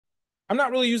I'm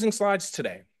not really using slides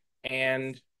today,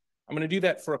 and I'm going to do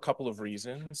that for a couple of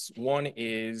reasons. One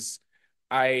is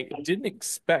I didn't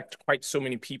expect quite so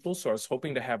many people, so I was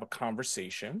hoping to have a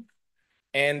conversation,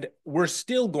 and we're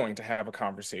still going to have a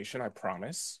conversation, I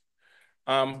promise.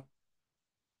 Um,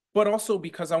 but also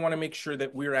because I want to make sure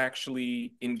that we're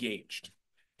actually engaged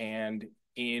and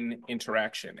in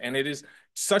interaction. And it is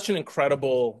such an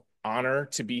incredible honor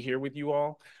to be here with you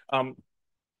all. Um,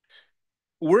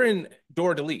 we're in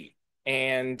Dora Deli,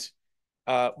 and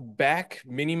back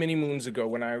many, many moons ago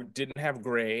when I didn't have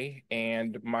gray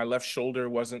and my left shoulder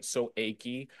wasn't so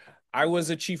achy, I was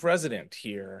a chief resident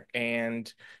here,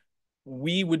 and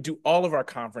we would do all of our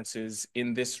conferences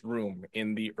in this room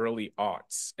in the early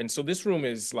aughts. And so this room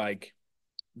is like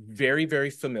very, very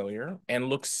familiar and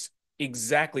looks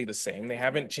exactly the same. They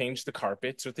haven't changed the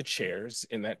carpets or the chairs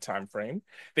in that time frame.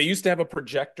 They used to have a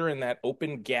projector in that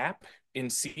open gap in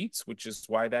seats, which is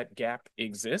why that gap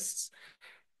exists.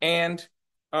 And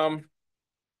um,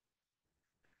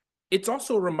 it's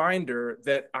also a reminder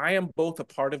that I am both a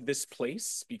part of this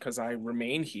place because I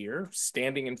remain here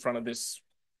standing in front of this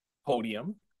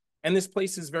podium. And this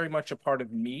place is very much a part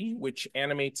of me, which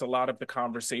animates a lot of the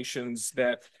conversations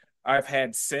that I've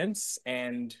had since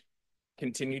and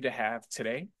continue to have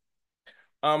today.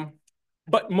 Um,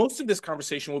 but most of this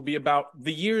conversation will be about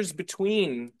the years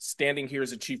between standing here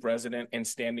as a chief resident and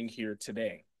standing here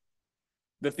today.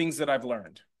 The things that I've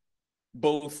learned,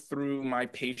 both through my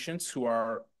patients, who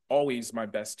are always my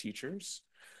best teachers,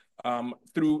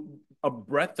 through a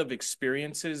breadth of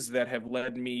experiences that have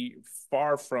led me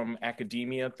far from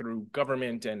academia through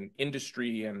government and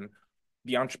industry and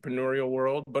the entrepreneurial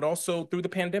world, but also through the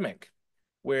pandemic,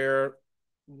 where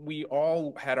we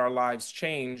all had our lives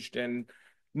changed, and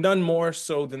none more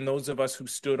so than those of us who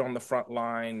stood on the front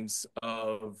lines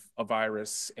of a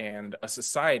virus and a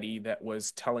society that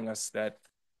was telling us that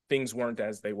things weren't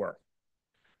as they were.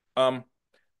 Um,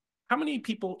 how many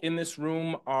people in this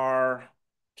room are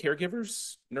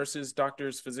caregivers, nurses,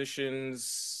 doctors,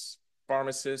 physicians,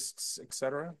 pharmacists,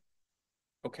 etc.?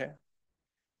 Okay.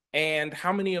 And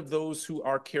how many of those who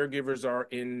are caregivers are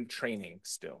in training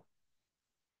still?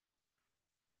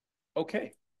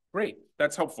 Okay, great.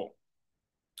 That's helpful.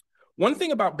 One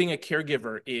thing about being a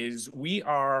caregiver is we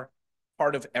are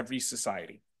part of every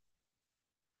society.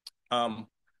 Um,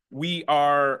 we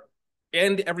are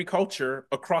and every culture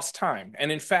across time.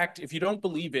 And in fact, if you don't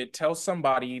believe it, tell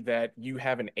somebody that you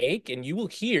have an ache and you will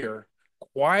hear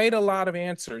quite a lot of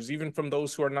answers, even from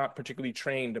those who are not particularly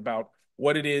trained about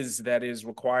what it is that is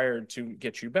required to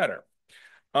get you better.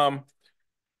 Um,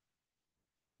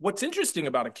 what's interesting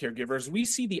about a caregiver is we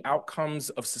see the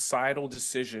outcomes of societal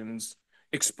decisions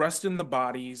expressed in the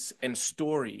bodies and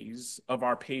stories of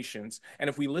our patients. And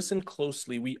if we listen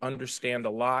closely, we understand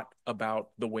a lot about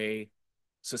the way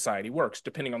society works,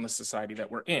 depending on the society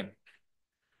that we're in.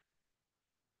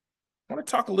 I want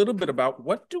to talk a little bit about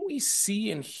what do we see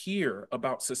and hear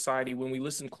about society when we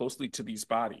listen closely to these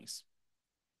bodies?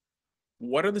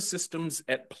 What are the systems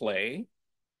at play?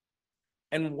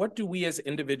 And what do we as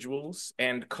individuals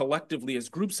and collectively as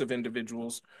groups of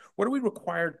individuals, what are we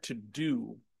required to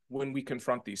do when we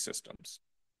confront these systems?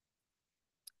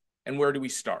 And where do we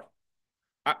start?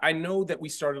 I know that we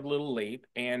started a little late,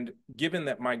 and given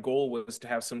that my goal was to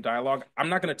have some dialogue, I'm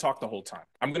not going to talk the whole time.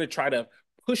 I'm going to try to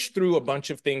push through a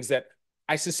bunch of things that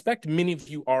I suspect many of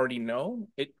you already know.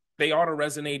 They ought to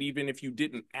resonate even if you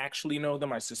didn't actually know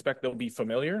them. I suspect they'll be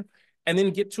familiar. And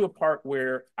then get to a part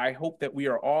where I hope that we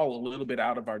are all a little bit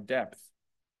out of our depth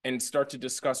and start to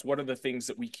discuss what are the things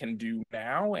that we can do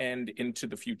now and into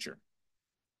the future.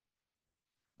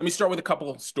 Let me start with a couple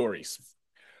of stories.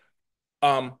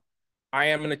 Um, I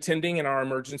am an attending in our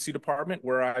emergency department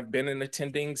where I've been an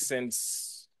attending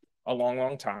since a long,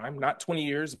 long time, not 20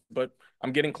 years, but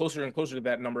I'm getting closer and closer to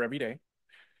that number every day.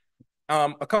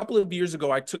 A couple of years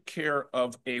ago, I took care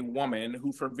of a woman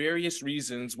who, for various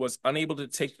reasons, was unable to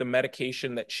take the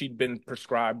medication that she'd been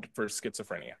prescribed for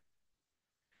schizophrenia.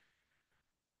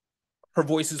 Her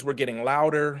voices were getting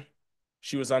louder.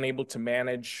 She was unable to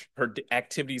manage her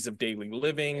activities of daily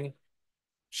living.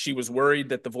 She was worried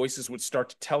that the voices would start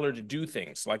to tell her to do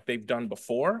things like they've done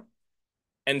before.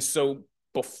 And so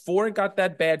before it got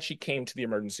that bad, she came to the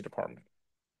emergency department.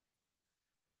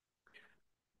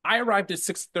 I arrived at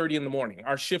 6:30 in the morning.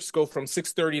 Our shifts go from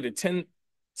 6:30 to 10,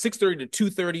 6:30 to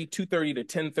 2:30, 2:30 to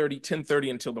 10:30,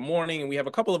 10:30 until the morning. And we have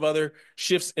a couple of other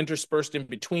shifts interspersed in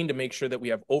between to make sure that we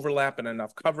have overlap and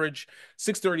enough coverage.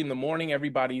 6:30 in the morning,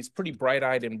 everybody's pretty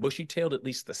bright-eyed and bushy-tailed, at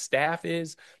least the staff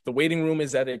is. The waiting room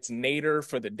is at its nadir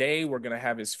for the day. We're going to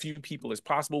have as few people as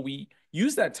possible. We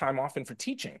use that time often for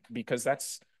teaching because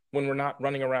that's when we're not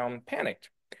running around panicked.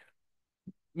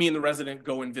 Me and the resident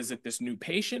go and visit this new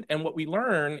patient. And what we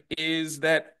learn is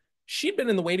that she'd been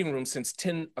in the waiting room since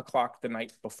 10 o'clock the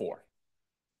night before.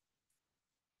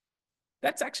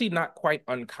 That's actually not quite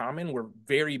uncommon. We're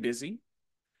very busy.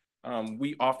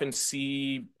 We often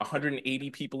see 180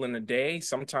 people in a day.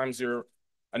 Sometimes there are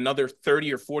another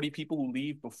 30 or 40 people who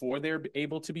leave before they're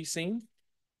able to be seen.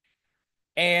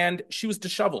 And she was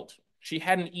disheveled. She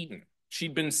hadn't eaten.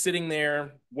 She'd been sitting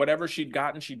there, whatever she'd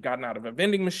gotten out of a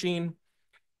vending machine.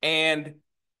 And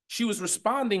she was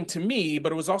responding to me,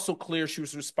 but it was also clear she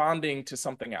was responding to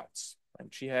something else.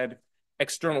 Right? She had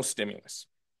external stimulus.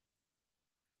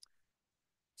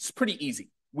 It's pretty easy.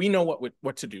 We know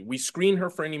what to do. We screen her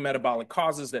for any metabolic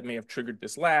causes that may have triggered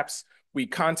this lapse. We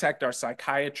contact our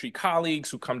psychiatry colleagues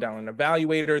who come down and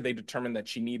evaluate her. They determine that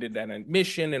she needed an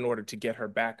admission in order to get her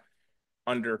back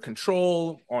under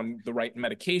control on the right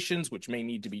medications, which may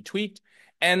need to be tweaked.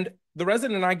 And the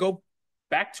resident and I go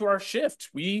back to our shift.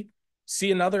 We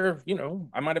see another,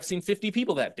 I might have seen 50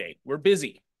 people that day. We're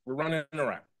busy. We're running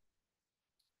around.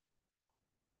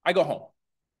 I go home,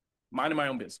 minding my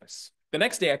own business. The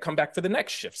next day, I come back for the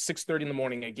next shift, 6:30 in the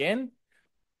morning again.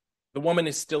 The woman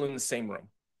is still in the same room.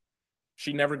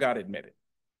 She never got admitted.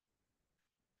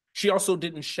 She also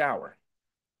didn't shower.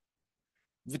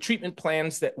 The treatment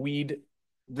plans that we'd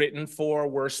written for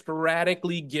were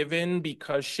sporadically given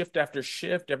because shift after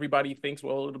shift, everybody thinks,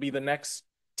 well, it'll be the next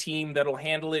team that'll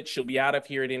handle it. She'll be out of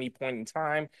here at any point in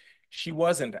time. She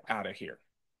wasn't out of here.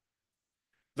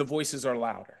 The voices are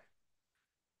louder.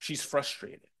 She's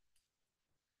frustrated.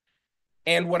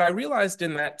 And what I realized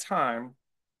in that time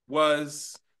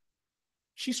was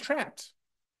she's trapped,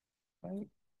 right?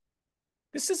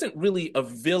 This isn't really a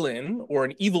villain or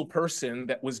an evil person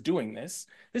that was doing this.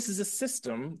 This is a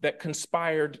system that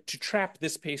conspired to trap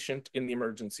this patient in the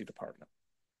emergency department.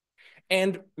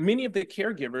 And many of the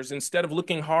caregivers, instead of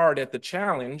looking hard at the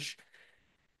challenge,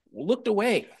 looked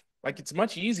away. Like it's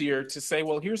much easier to say,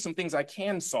 well, here's some things I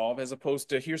can solve as opposed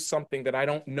to here's something that I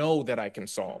don't know that I can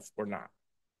solve or not.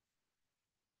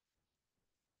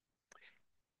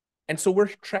 And so we're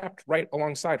trapped right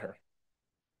alongside her.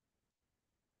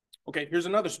 Okay, here's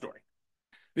another story.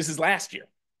 This is last year.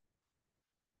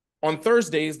 On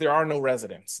Thursdays, there are no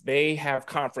residents. They have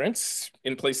conference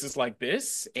in places like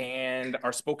this and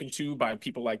are spoken to by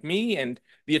people like me, and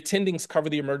the attendings cover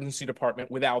the emergency department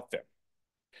without them.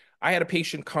 I had a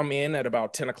patient come in at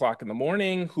about 10 o'clock in the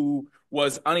morning who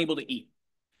was unable to eat.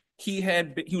 He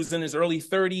was in his early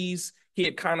 30s. He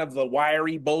had kind of the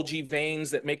wiry, bulgy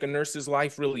veins that make a nurse's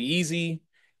life really easy.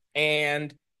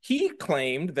 And he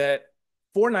claimed that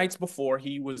 4 nights before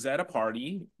he was at a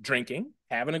party, drinking,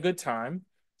 having a good time.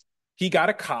 He got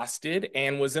accosted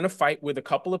and was in a fight with a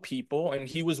couple of people, and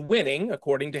he was winning,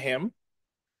 according to him,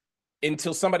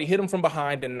 until somebody hit him from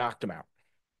behind and knocked him out.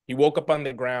 He woke up on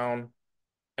the ground,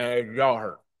 and y'all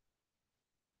hurt.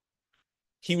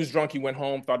 He was drunk. He went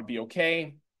home, thought it'd be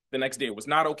okay. The next day it was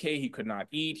not okay. He could not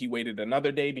eat. He waited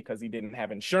another day because he didn't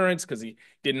have insurance, because he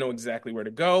didn't know exactly where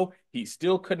to go. He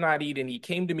still could not eat, and he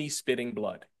came to me spitting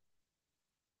blood.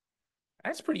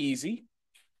 That's pretty easy.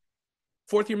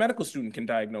 Fourth-year medical student can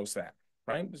diagnose that,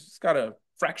 right? He's got a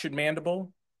fractured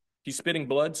mandible. He's spitting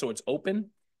blood, so it's open,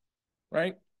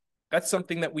 right? That's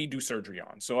something that we do surgery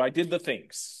on. So I did the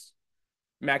things.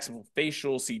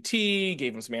 Maxillofacial CT,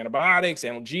 gave him some antibiotics,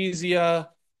 analgesia,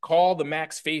 call the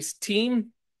Max Face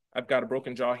team. I've got a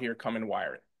broken jaw here, come and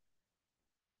wire it.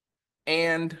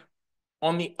 And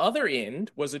on the other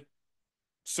end was a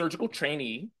surgical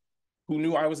trainee who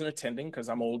knew I wasn't attending because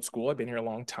I'm old school. I've been here a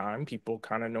long time. People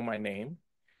kind of know my name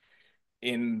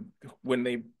when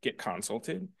they get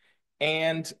consulted.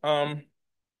 And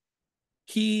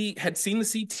he had seen the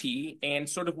CT and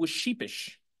sort of was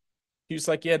sheepish. He was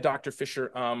like, yeah, Dr.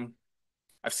 Fisher,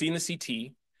 I've seen the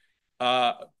CT,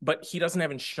 but he doesn't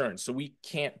have insurance, so we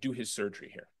can't do his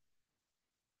surgery here.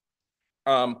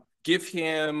 Give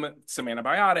him some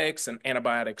antibiotics, an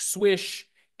antibiotic swish,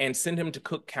 and send him to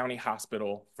Cook County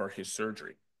Hospital for his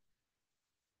surgery.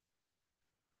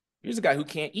 Here's a guy who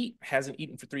can't eat, hasn't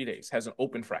eaten for 3 days, has an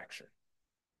open fracture.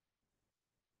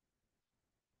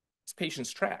 This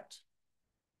patient's trapped,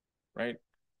 right?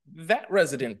 That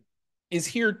resident is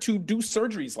here to do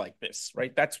surgeries like this,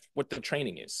 right? That's what the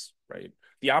training is, right?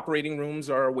 The operating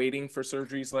rooms are waiting for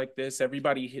surgeries like this.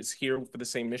 Everybody is here for the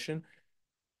same mission.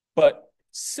 But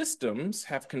systems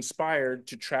have conspired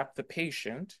to trap the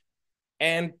patient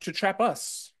and to trap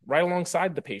us right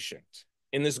alongside the patient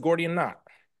in this Gordian knot.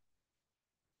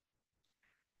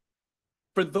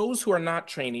 For those who are not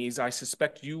trainees, I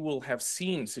suspect you will have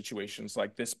seen situations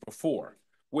like this before,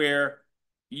 where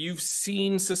you've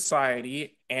seen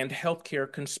society and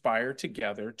healthcare conspire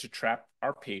together to trap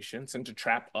our patients and to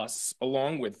trap us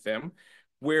along with them,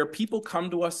 where people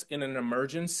come to us in an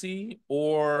emergency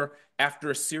or after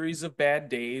a series of bad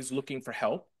days looking for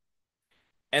help,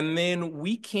 and then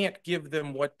we can't give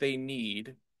them what they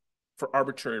need for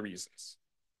arbitrary reasons,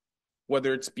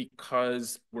 whether it's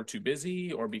because we're too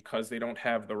busy or because they don't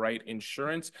have the right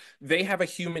insurance. They have a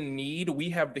human need, we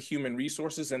have the human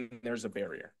resources, and there's a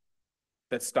barrier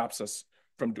that stops us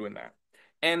from doing that.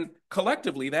 And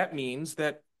collectively, that means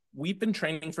that we've been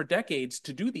training for decades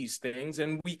to do these things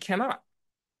and we cannot.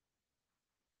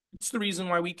 It's the reason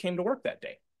why we came to work that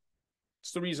day.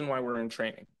 It's the reason why we're in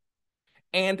training.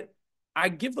 And I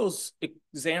give those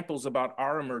examples about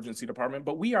our emergency department,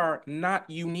 but we are not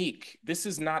unique. This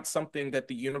is not something that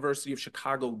the University of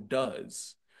Chicago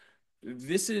does.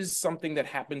 This is something that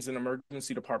happens in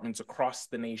emergency departments across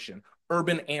the nation,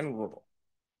 urban and rural.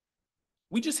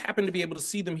 We just happen to be able to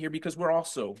see them here because we're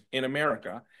also in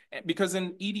America. Because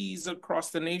in EDs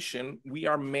across the nation, we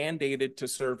are mandated to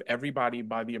serve everybody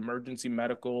by the Emergency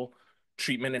Medical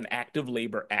Treatment and Active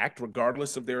Labor Act,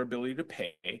 regardless of their ability to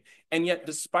pay. And yet,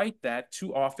 despite that,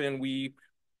 too often we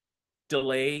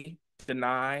delay,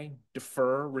 deny,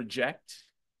 defer, reject,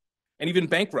 and even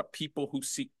bankrupt people who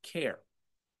seek care.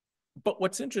 But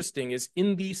what's interesting is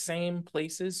in these same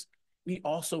places, we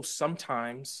also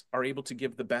sometimes are able to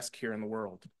give the best care in the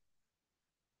world.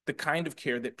 The kind of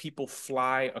care that people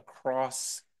fly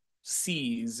across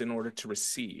seas in order to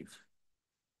receive.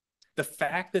 The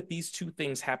fact that these two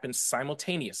things happen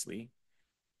simultaneously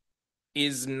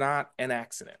is not an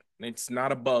accident. It's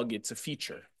not a bug, it's a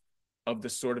feature of the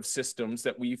sort of systems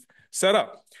that we've set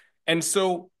up. And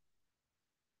so,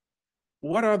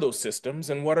 what are those systems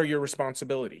and what are your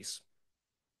responsibilities?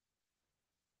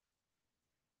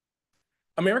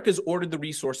 America's ordered the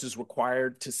resources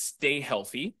required to stay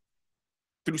healthy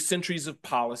through centuries of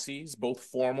policies, both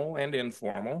formal and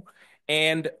informal,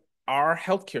 and our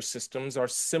healthcare systems are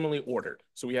similarly ordered.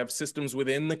 So we have systems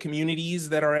within the communities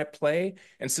that are at play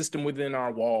and system within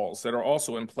our walls that are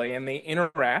also in play, and they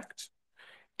interact.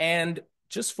 And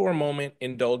just for a moment,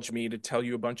 indulge me to tell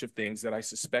you a bunch of things that I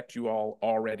suspect you all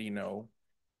already know,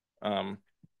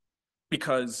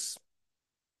 because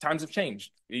times have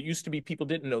changed. It used to be people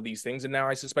didn't know these things, and now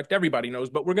I suspect everybody knows,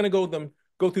 but we're going to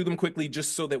go through them quickly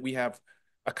just so that we have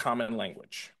a common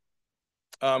language.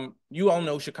 You all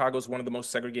know Chicago is one of the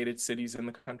most segregated cities in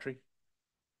the country.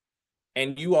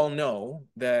 And you all know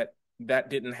that that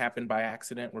didn't happen by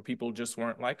accident, where people just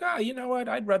weren't like, ah, you know what,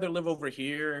 I'd rather live over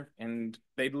here, and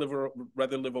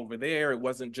rather live over there. It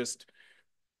wasn't just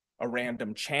a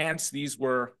random chance. These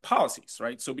were policies,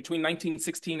 right? So between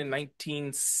 1916 and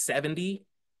 1970,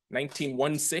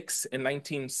 1916 and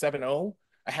 1970,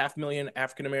 500,000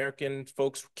 African-American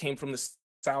folks came from the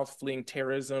South fleeing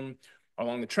terrorism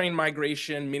along the train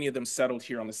migration. Many of them settled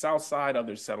here on the South side,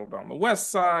 others settled on the West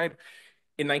side.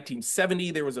 In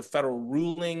 1970, there was a federal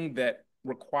ruling that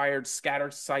required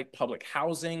scattered site public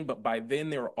housing, but by then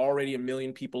there were already 1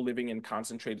 million people living in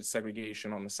concentrated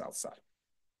segregation on the South side,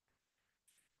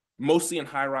 mostly in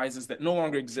high rises that no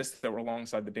longer exist that were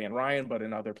alongside the Dan Ryan, but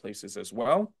in other places as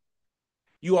well.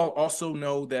 You all also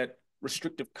know that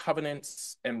restrictive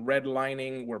covenants and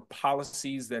redlining were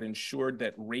policies that ensured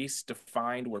that race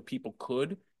defined where people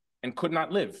could and could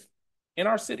not live in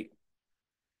our city.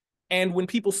 And when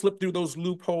people slip through those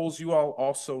loopholes, you all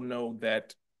also know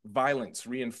that violence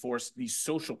reinforced these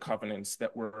social covenants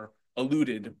that were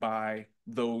eluded by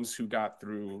those who got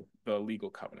through the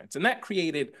legal covenants. And that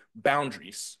created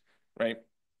boundaries, right?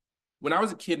 When I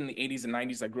was a kid in the 80s and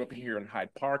 90s, I grew up here in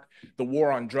Hyde Park. The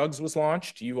war on drugs was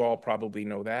launched. You all probably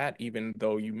know that, even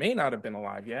though you may not have been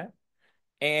alive yet.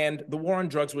 And the war on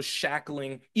drugs was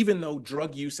shackling, even though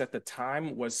drug use at the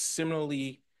time was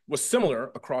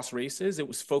similar across races. It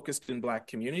was focused in Black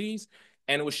communities,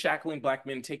 and it was shackling Black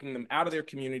men, taking them out of their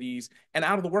communities and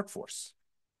out of the workforce,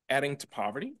 adding to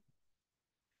poverty.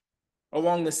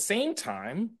 Along the same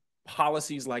time,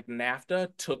 policies like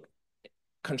NAFTA took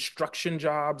construction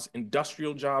jobs,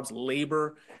 industrial jobs,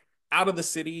 labor out of the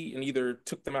city and either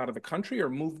took them out of the country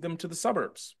or moved them to the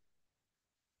suburbs,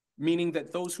 meaning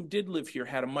that those who did live here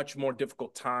had a much more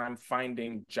difficult time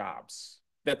finding jobs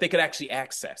that they could actually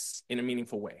access in a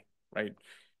meaningful way, right?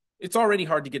 It's already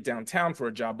hard to get downtown for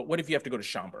a job, but what if you have to go to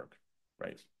Schaumburg,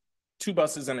 right? 2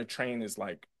 buses and a train is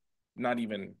like not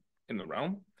even in the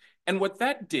realm. And what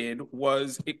that did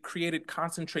was it created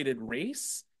concentrated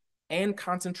race and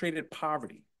concentrated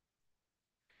poverty.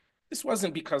 This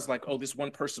wasn't because like, oh, this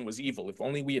one person was evil. If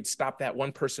only we had stopped that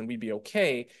one person, we'd be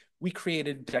okay. We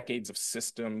created decades of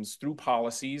systems through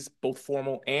policies, both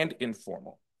formal and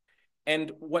informal.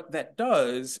 And what that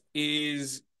does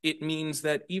is it means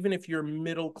that even if you're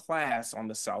middle class on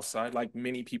the South Side, like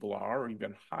many people are, or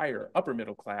even higher, upper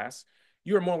middle class,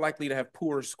 you're more likely to have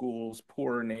poorer schools,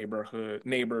 poorer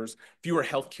neighbors, fewer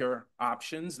healthcare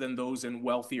options than those in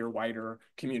wealthier, whiter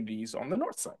communities on the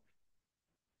North Side.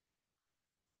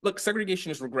 Look,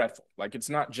 segregation is regretful. Like, it's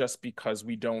not just because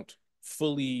we don't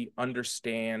fully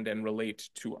understand and relate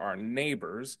to our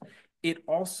neighbors. It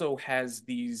also has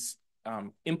these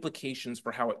implications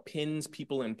for how it pins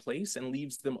people in place and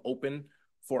leaves them open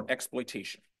for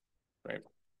exploitation, right?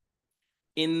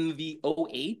 In the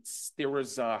 '08s, there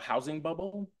was a housing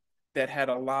bubble that had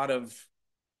a lot of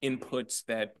inputs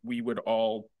that we would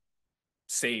all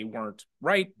say weren't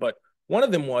right, but one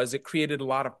of them was it created a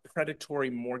lot of predatory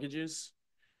mortgages.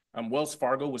 Wells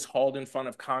Fargo was hauled in front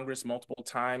of Congress multiple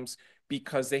times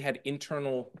because they had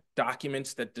internal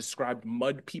documents that described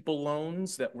mud people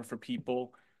loans that were for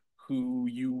people who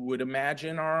you would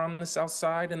imagine are on the South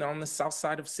Side and on the South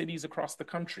Side of cities across the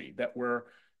country that were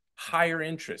higher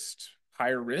interest,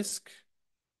 higher risk,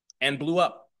 and blew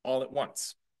up all at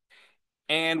once.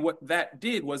 And what that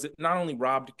did was it not only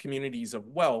robbed communities of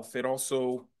wealth, it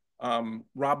also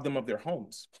robbed them of their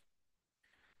homes.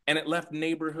 And it left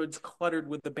neighborhoods cluttered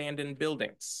with abandoned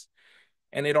buildings.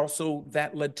 And it also,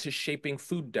 that led to shaping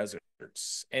food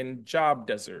deserts and job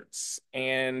deserts.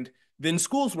 And then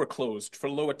schools were closed for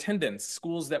low attendance,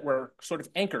 schools that were sort of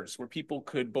anchors where people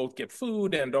could both get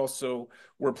food and also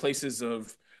were places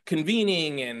of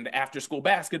convening and after school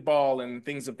basketball and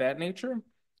things of that nature.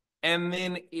 And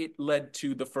then it led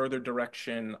to the further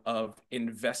direction of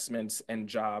investments and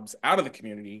jobs out of the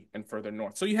community and further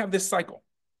north. So you have this cycle,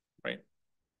 right?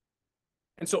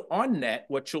 And so on net,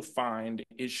 what you'll find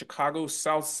is Chicago's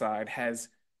South Side has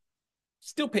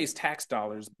still pays tax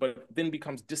dollars, but then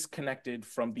becomes disconnected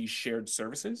from these shared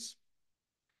services,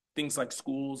 things like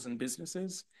schools and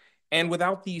businesses. And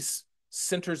without these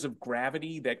centers of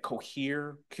gravity that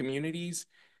cohere communities,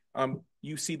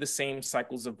 you see the same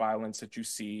cycles of violence that you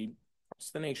see across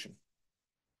the nation.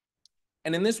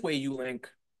 And in this way, you link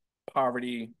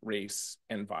poverty, race,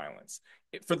 and violence.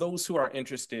 For those who are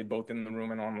interested, both in the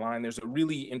room and online, there's a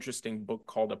really interesting book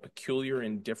called A Peculiar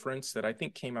Indifference that I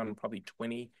think came out in probably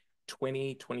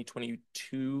 2020,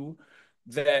 2022,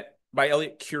 that by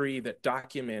Elliot Curie, that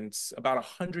documents about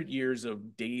 100 years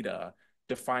of data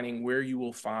defining where you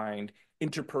will find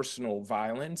interpersonal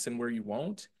violence and where you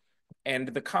won't. And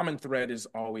the common thread is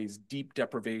always deep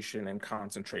deprivation and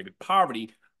concentrated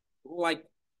poverty, like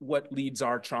what leads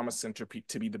our trauma center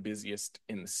to be the busiest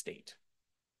in the state.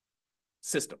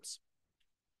 Systems.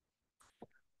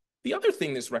 The other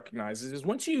thing this recognizes is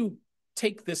once you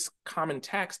take this common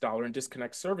tax dollar and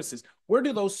disconnect services, where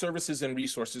do those services and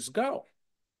resources go?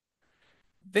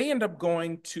 They end up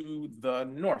going to the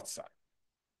north side,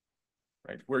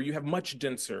 right? Where you have much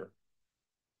denser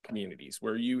communities,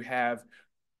 where you have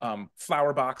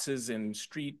flower boxes in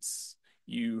streets,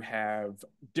 you have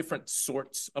different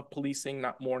sorts of policing,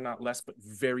 not more, not less, but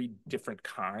very different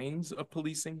kinds of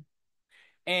policing.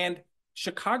 And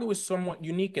Chicago is somewhat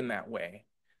unique in that way.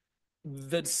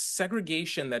 The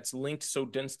segregation that's linked so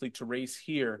densely to race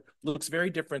here looks very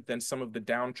different than some of the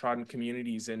downtrodden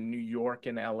communities in New York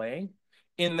and LA,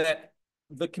 in that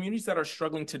the communities that are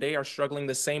struggling today are struggling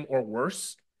the same or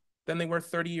worse than they were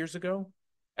 30 years ago,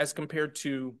 as compared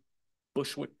to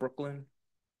Bushwick, Brooklyn,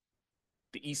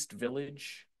 the East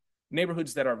Village,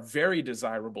 neighborhoods that are very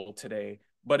desirable today,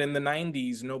 but in the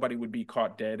 90s, nobody would be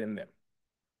caught dead in them.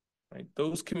 Right?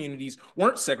 Those communities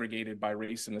weren't segregated by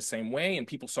race in the same way, and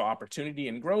people saw opportunity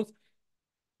and growth,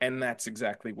 and that's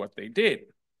exactly what they did.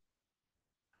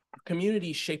 Our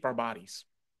communities shape our bodies,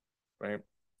 right?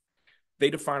 They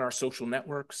define our social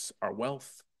networks, our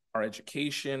wealth, our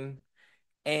education,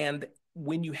 and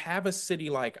when you have a city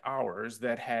like ours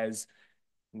that has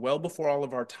well before all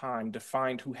of our time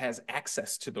defined who has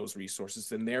access to those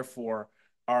resources and therefore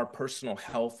our personal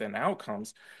health and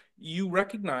outcomes, you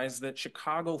recognize that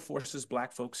Chicago forces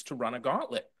Black folks to run a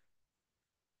gauntlet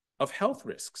of health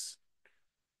risks,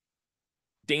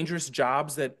 dangerous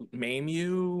jobs that maim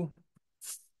you,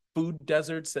 food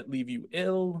deserts that leave you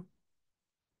ill,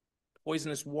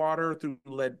 poisonous water through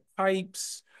lead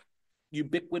pipes,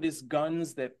 ubiquitous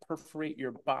guns that perforate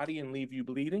your body and leave you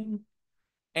bleeding.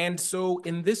 And so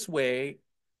in this way,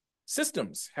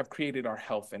 systems have created our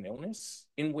health and illness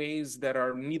in ways that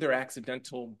are neither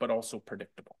accidental but also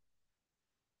predictable.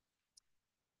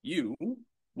 You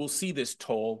will see this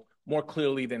toll more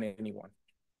clearly than anyone.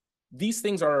 These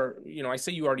things are, I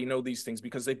say you already know these things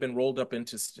because they've been rolled up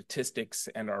into statistics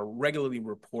and are regularly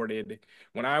reported.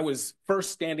 When I was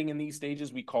first standing in these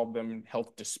stages, we called them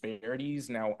health disparities.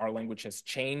 Now our language has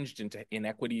changed into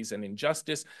inequities and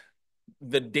injustice.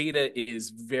 The data is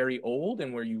very old,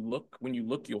 and when you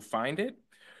look, you'll find it.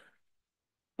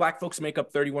 Black folks make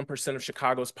up 31% of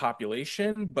Chicago's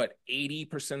population, but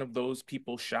 80% of those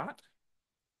people shot.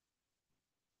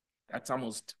 That's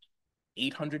almost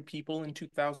 800 people in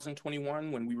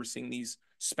 2021 when we were seeing these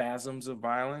spasms of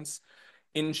violence.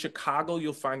 In Chicago,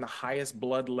 you'll find the highest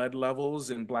blood lead levels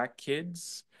in Black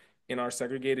kids in our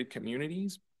segregated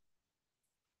communities.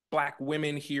 Black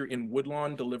women here in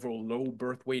Woodlawn deliver low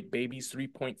birth weight babies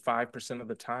 3.5% of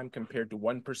the time compared to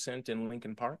 1% in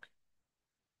Lincoln Park.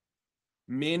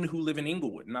 Men who live in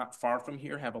Inglewood, not far from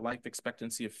here, have a life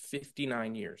expectancy of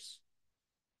 59 years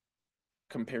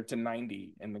compared to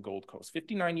 90 in the Gold Coast.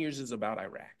 59 years is about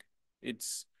Iraq.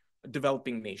 It's a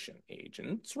developing nation age,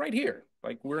 and it's right here.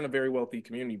 Like, we're in a very wealthy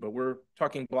community, but we're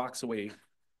talking blocks away. If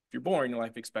you're born, your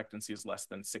life expectancy is less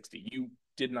than 60. You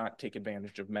did not take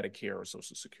advantage of Medicare or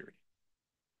Social Security.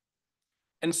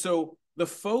 And so the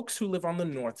folks who live on the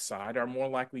north side are more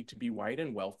likely to be white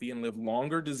and wealthy and live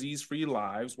longer disease-free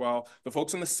lives, while the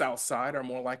folks on the south side are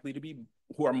more likely to be,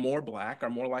 who are more Black, are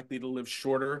more likely to live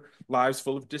shorter lives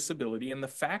full of disability. And the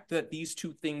fact that these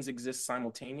two things exist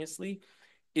simultaneously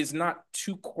is not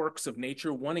two quirks of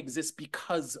nature. One exists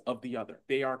because of the other.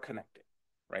 They are connected,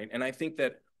 right? And I think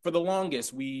that for the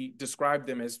longest, we described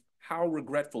them as how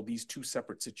regretful these two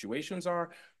separate situations are.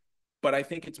 But I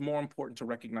think it's more important to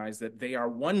recognize that they are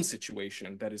one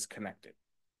situation that is connected.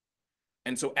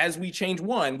 And so as we change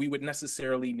one, we would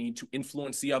necessarily need to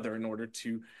influence the other in order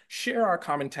to share our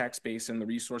common tax base and the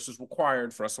resources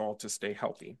required for us all to stay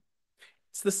healthy.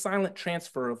 It's the silent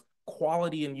transfer of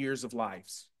quality and years of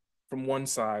lives from one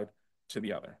side to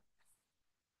the other.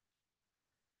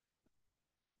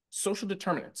 Social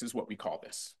determinants is what we call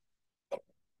this.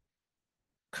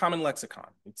 Common lexicon.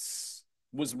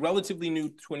 Was relatively new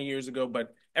 20 years ago,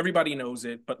 but everybody knows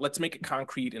it. But let's make it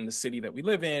concrete in the city that we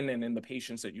live in and in the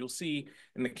patients that you'll see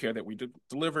and the care that we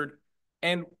delivered.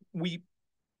 And we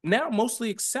now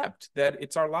mostly accept that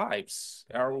it's our lives,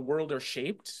 our world are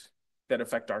shaped that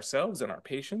affect ourselves and our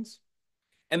patients,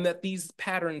 and that these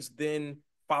patterns then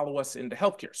follow us into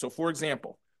healthcare. So for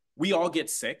example, we all get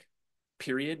sick,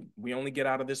 period. We only get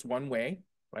out of this one way,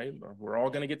 right? We're all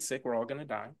gonna get sick, we're all gonna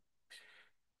die.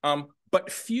 But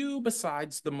few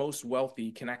besides the most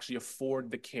wealthy can actually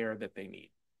afford the care that they need.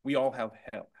 We all have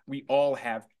health. We all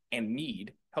have and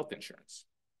need health insurance.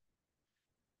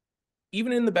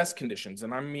 Even in the best conditions,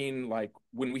 and I mean like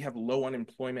when we have low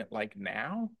unemployment like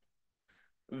now,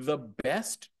 it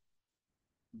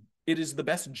is the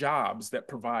best jobs that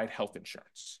provide health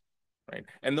insurance, right?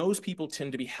 And those people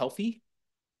tend to be healthy,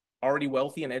 already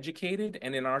wealthy and educated,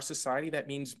 and in our society, that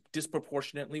means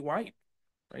disproportionately white.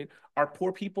 Right? Our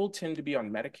poor people tend to be on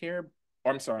Medicare,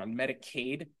 or I'm sorry, on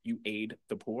Medicaid. You aid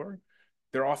the poor.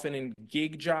 They're often in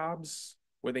gig jobs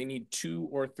where they need 2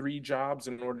 or 3 jobs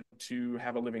in order to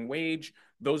have a living wage.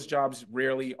 Those jobs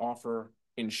rarely offer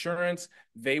insurance.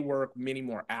 They work many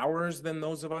more hours than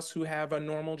those of us who have a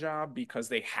normal job because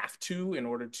they have to in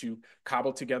order to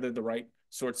cobble together the right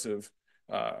sorts of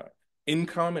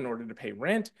income in order to pay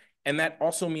rent. And that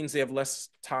also means they have less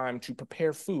time to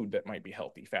prepare food that might be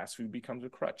healthy. Fast food becomes a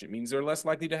crutch. It means they're less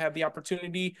likely to have the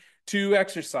opportunity to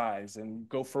exercise and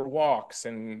go for walks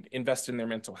and invest in their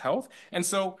mental health. And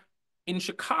so in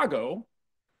Chicago,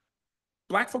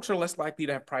 Black folks are less likely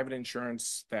to have private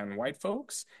insurance than white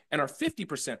folks and are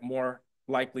 50% more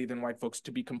likely than white folks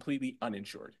to be completely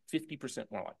uninsured, 50%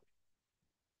 more likely.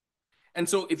 And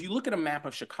so if you look at a map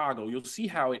of Chicago, you'll see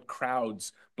how it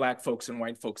crowds Black folks and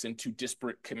white folks into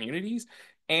disparate communities.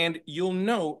 And you'll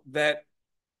note that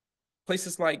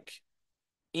places like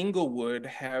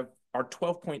Inglewood are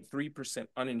 12.3%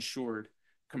 uninsured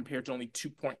compared to only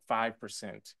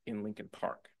 2.5% in Lincoln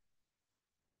Park.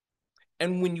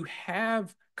 And when you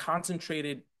have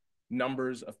concentrated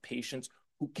numbers of patients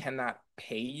who cannot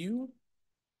pay you,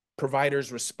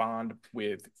 providers respond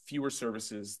with fewer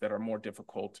services that are more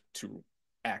difficult to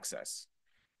access.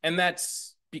 And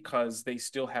that's because they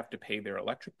still have to pay their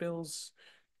electric bills,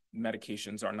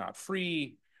 medications are not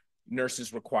free,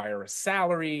 nurses require a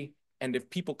salary, and if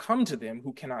people come to them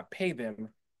who cannot pay them,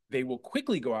 they will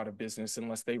quickly go out of business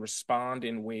unless they respond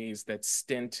in ways that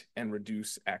stint and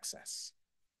reduce access.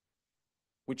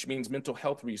 Which means mental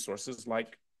health resources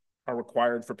like are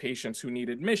required for patients who need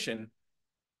admission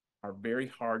are very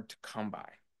hard to come by.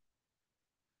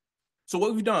 So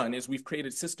what we've done is we've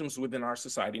created systems within our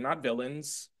society, not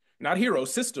villains, not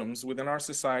heroes, systems within our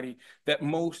society that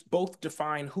most both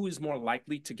define who is more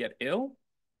likely to get ill,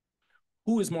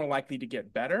 who is more likely to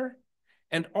get better,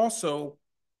 and also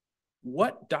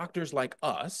what doctors like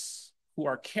us who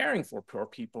are caring for poor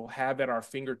people have at our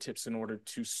fingertips in order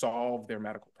to solve their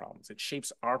medical problems. It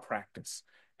shapes our practice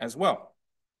as well.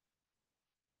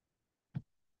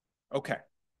 Okay,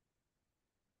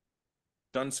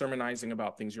 done sermonizing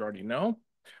about things you already know,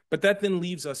 but that then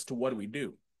leaves us to what do we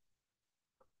do?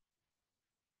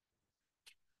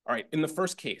 All right, in the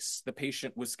first case, the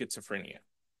patient was schizophrenia.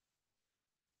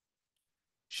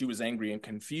 She was angry and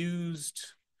confused.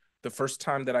 The first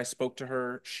time that I spoke to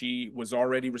her, she was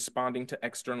already responding to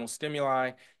external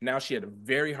stimuli. Now she had a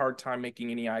very hard time making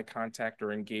any eye contact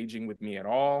or engaging with me at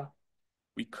all.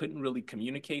 We couldn't really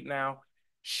communicate now.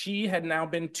 She had now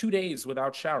been 2 days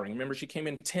without showering. Remember, she came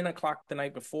in 10 o'clock the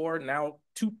night before. Now,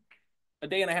 a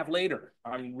day and a half later,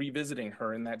 I'm revisiting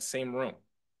her in that same room.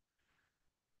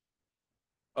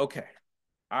 Okay,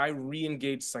 I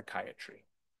re-engaged psychiatry.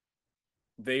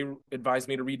 They advised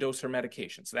me to redose her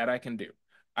medications. That I can do.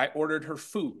 I ordered her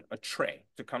food, a tray,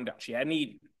 to come down. She hadn't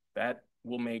eaten. That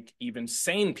will make even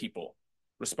sane people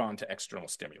respond to external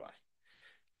stimuli.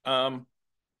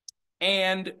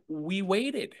 And we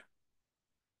waited,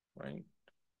 right,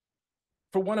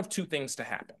 for one of two things to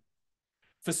happen.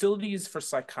 Facilities for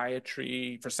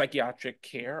psychiatry, for psychiatric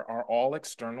care are all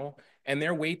external, and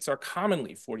their waits are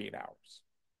commonly 48 hours.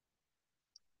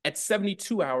 At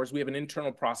 72 hours, we have an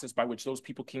internal process by which those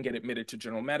people can get admitted to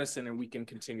general medicine and we can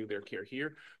continue their care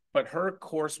here. But her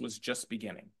course was just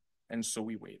beginning, and so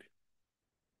we waited.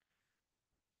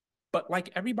 But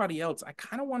like everybody else, I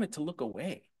kind of wanted to look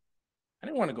away. I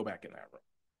didn't want to go back in that room,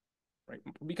 right?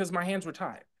 Because my hands were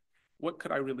tied. What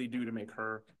could I really do to make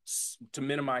her, to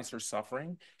minimize her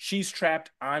suffering? She's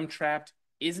trapped, I'm trapped.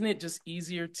 Isn't it just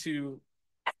easier to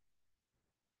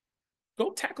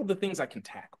go tackle the things I can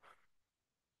tackle?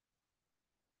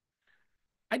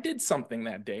 I did something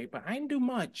that day, but I didn't do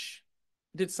much.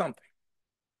 I did something.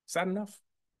 Is that enough?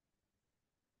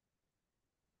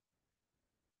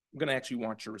 I'm going to actually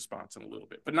want your response in a little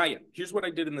bit, but not yet. Here's what I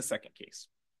did in the second case.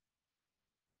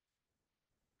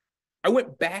 I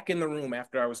went back in the room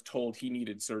after I was told he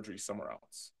needed surgery somewhere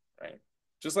else, right?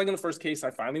 Just like in the first case,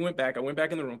 I finally went back. I went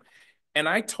back in the room and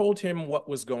I told him what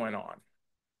was going on.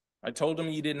 I told him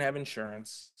he didn't have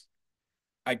insurance.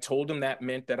 I told him that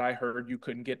meant that I heard you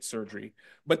couldn't get surgery.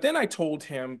 But then I told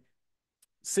him,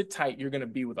 sit tight, you're going to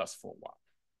be with us for a while.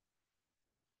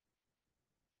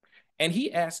 And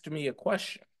he asked me a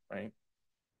question, right?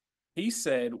 He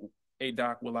said, hey,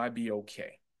 doc, will I be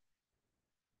okay?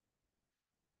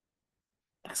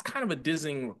 That's kind of a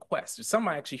dizzying request. It's something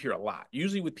I actually hear a lot,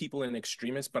 usually with people in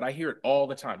extremists, but I hear it all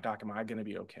the time. Doc, am I going to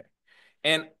be okay?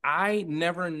 And I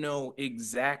never know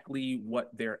exactly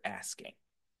what they're asking.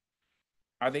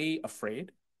 Are they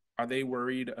afraid? Are they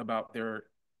worried about their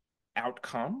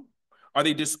outcome? Are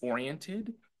they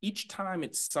disoriented? Each time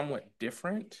it's somewhat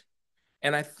different.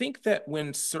 And I think that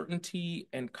when certainty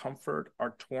and comfort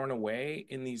are torn away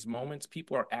in these moments,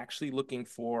 people are actually looking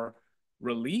for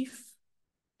relief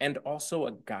and also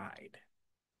a guide.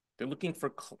 They're looking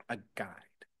for a guide.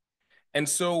 And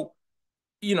so,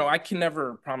 I can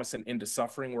never promise an end to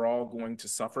suffering. We're all going to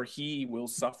suffer. He will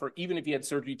suffer. Even if he had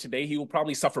surgery today, he will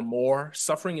probably suffer more.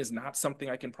 Suffering is not something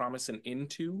I can promise an end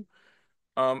to.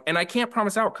 And I can't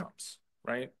promise outcomes,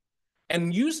 right?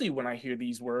 And usually when I hear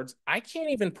these words, I can't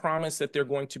even promise that they're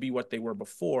going to be what they were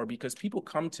before because people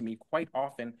come to me quite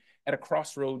often at a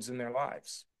crossroads in their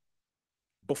lives,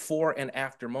 before and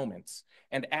after moments.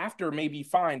 And after may be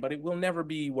fine, but it will never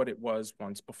be what it was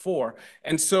once before.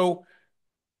 And so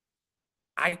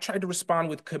I tried to respond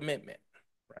with commitment,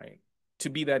 right? To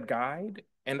be that guide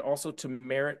and also to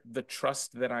merit the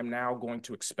trust that I'm now going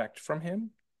to expect from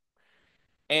him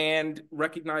and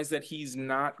recognize that he's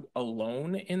not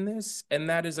alone in this. And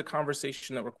that is a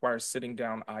conversation that requires sitting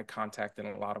down, eye contact, and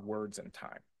a lot of words and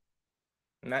time.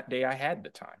 And that day I had the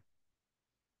time.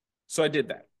 So I did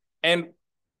that. And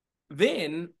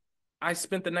then I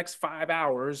spent the next 5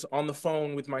 hours on the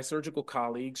phone with my surgical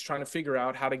colleagues trying to figure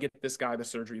out how to get this guy the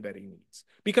surgery that he needs.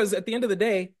 Because at the end of the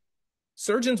day,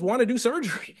 surgeons want to do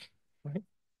surgery. Right?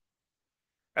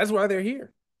 That's why they're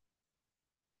here.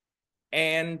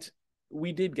 And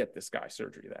we did get this guy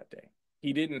surgery that day.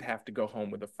 He didn't have to go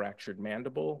home with a fractured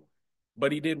mandible,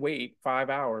 but he did wait 5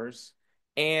 hours.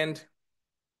 And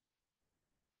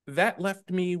that left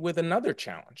me with another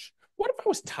challenge. What if I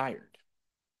was tired?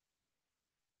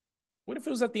 What if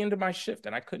it was at the end of my shift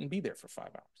and I couldn't be there for 5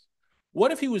 hours?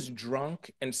 What if he was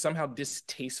drunk and somehow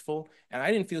distasteful and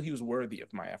I didn't feel he was worthy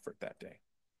of my effort that day?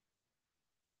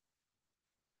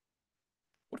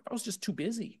 What if I was just too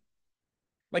busy?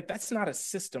 Like, that's not a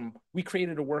system. We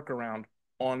created a workaround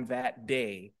on that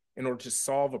day in order to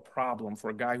solve a problem for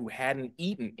a guy who hadn't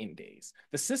eaten in days.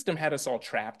 The system had us all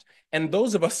trapped. And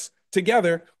those of us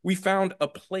together, we found a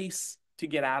place to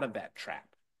get out of that trap,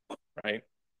 right?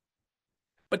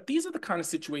 But these are the kind of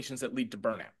situations that lead to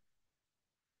burnout,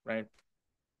 right?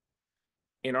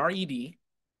 In our ED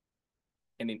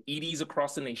and in EDs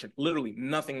across the nation, literally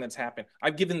nothing that's happened.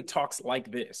 I've given talks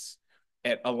like this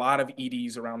at a lot of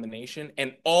EDs around the nation,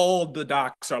 and all the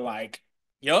docs are like,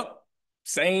 yup,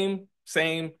 same,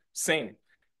 same, same.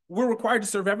 We're required to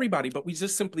serve everybody, but we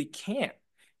just simply can't.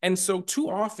 And so, too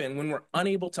often, when we're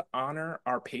unable to honor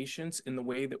our patients in the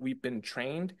way that we've been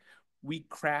trained, we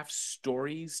craft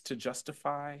stories to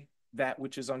justify that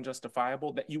which is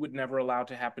unjustifiable that you would never allow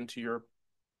to happen to your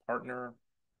partner,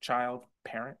 child,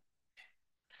 parent.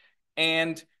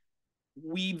 And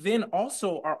we then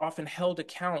also are often held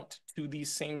account to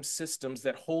these same systems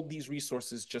that hold these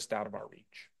resources just out of our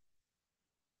reach.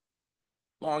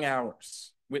 Long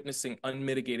hours, witnessing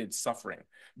unmitigated suffering,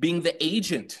 being the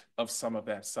agent of some of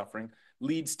that suffering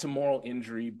leads to moral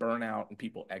injury, burnout, and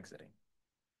people exiting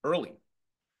early.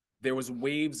 There was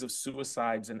waves of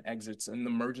suicides and exits in the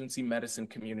emergency medicine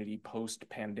community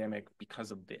post-pandemic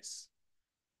because of this.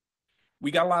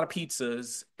 We got a lot of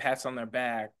pizzas, pats on their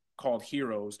back, called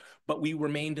heroes, but we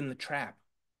remained in the trap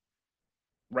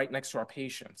right next to our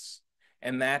patients.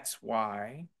 And that's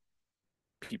why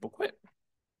people quit.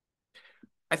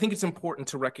 I think it's important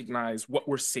to recognize what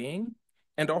we're seeing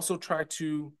and also try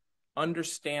to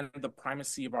understand the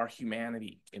primacy of our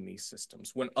humanity in these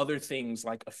systems when other things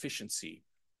like efficiency,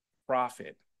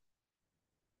 profit,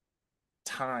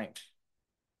 time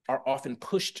are often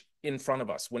pushed in front of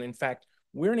us when in fact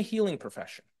we're in a healing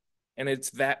profession, and it's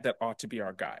that ought to be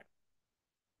our guide.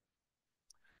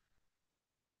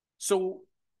 So,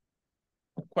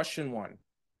 question one,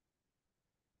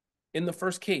 in the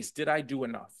first case, did I do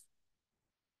enough?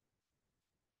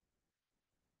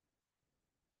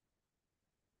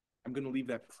 I'm going to leave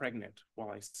that pregnant while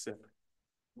I sip.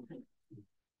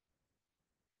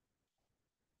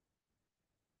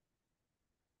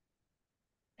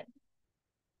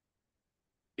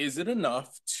 Is it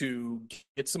enough to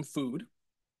get some food,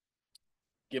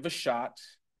 give a shot,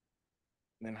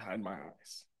 and then hide my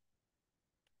eyes?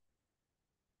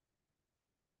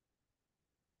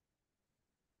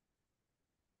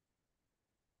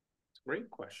 It's a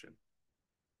great question.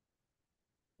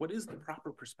 What is the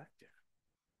proper perspective?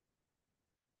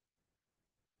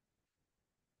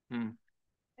 Hmm.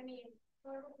 I mean, so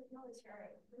I work with the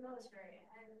military,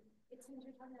 and it seems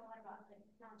you're talking a lot about like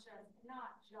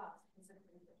not just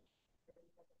specifically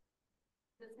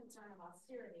this concern of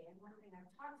austerity. And one thing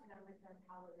I've talked to them with their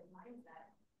power of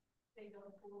mindset, they go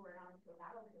forward onto a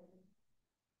battlefield.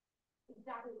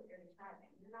 Exactly what you're describing.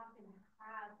 You're not going to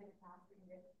have the capacity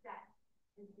to set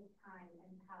into time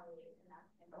and palliate in that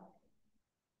same way.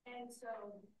 And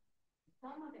so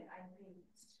some of it, I think,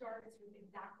 starts with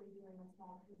exactly doing the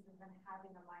small pieces and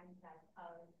having a mindset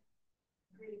of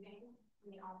grieving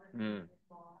the opportunity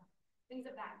law, things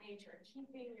of that nature,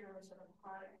 keeping your sort of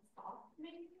heart soft,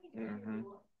 maybe,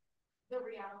 to the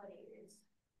realities.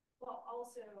 Well,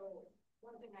 also,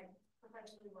 one thing I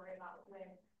professionally worry about with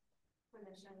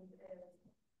clinicians is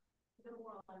the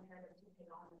moral imperative to take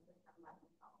on the system by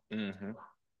themselves.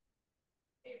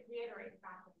 It reiterates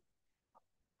back to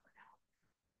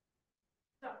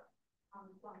so,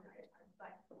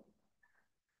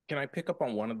 can I pick up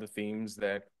on one of the themes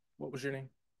that, what was your name?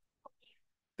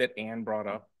 That Anne brought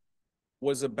up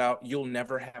was about you'll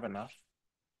never have enough.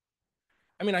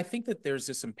 I mean, I think that there's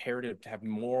this imperative to have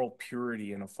moral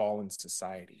purity in a fallen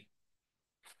society.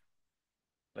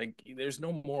 Like, there's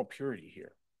no moral purity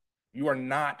here. You are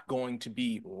not going to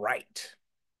be right.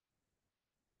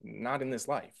 Not in this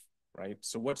life, right?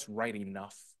 So what's right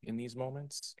enough in these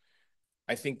moments?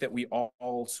 I think that we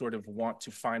all sort of want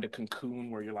to find a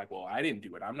cocoon where you're like, well, I didn't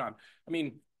do it. I'm not. I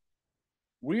mean,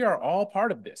 we are all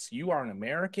part of this. You are an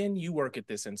American. You work at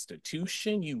this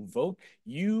institution. You vote.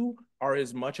 You are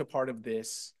as much a part of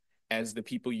this as the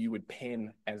people you would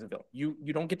pin as a villain. You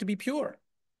don't get to be pure.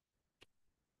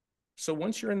 So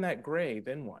once you're in that gray,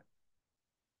 then what?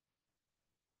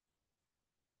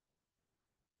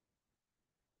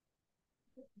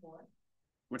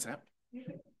 What's that? You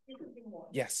could do more.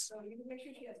 Yes. So you can make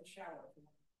sure she has a shower.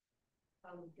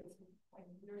 Because when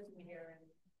nursing here and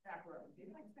back row, do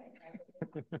you like think?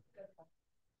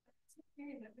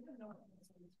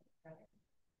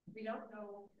 We don't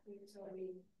know, so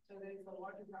there's a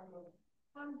larger problem of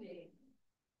funding,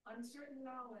 uncertain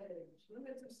knowledge,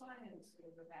 limits of science,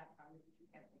 there's a bad problem that you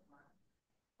can't define.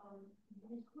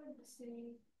 You could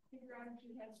see, figure out if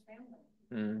she has family.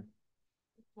 Mm.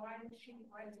 Why is she,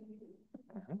 why is he?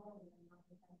 Mhm.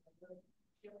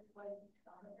 She like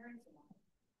her parents a lot,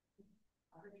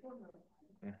 her children a lot,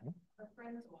 Mhm. her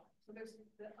friends a lot. So there's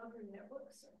the other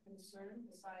networks of concern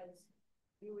besides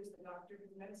you as the doctor,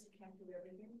 because medicine can't do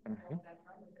everything, all that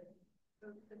kind of thing.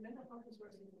 So the mental health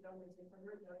resources is always different,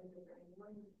 really different for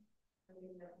anyone. I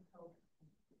mean, mental health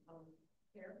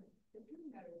care. The truth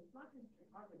of the matter is, it's not just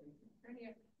poverty.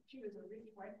 Schizophrenia, she was a rich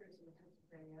white person with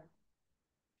schizophrenia.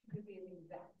 She could be in the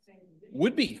exact same condition.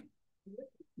 Would be.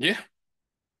 Yeah.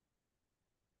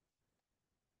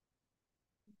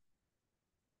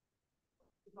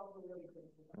 It's also really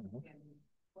critical to understand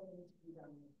what needs to be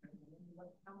done,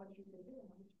 what, how much you can do and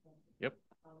how much you can't do. Yep.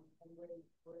 And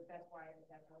where that's why I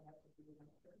have to do with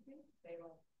uncertainty. Say,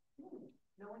 well,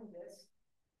 knowing this,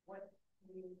 what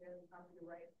we come to the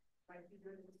right might be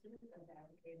good as a student and to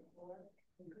advocate for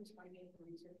increase funding for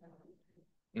research and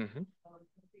Mm-hmm.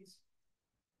 increase.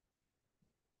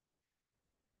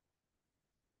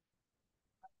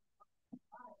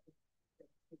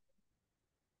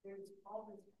 There's all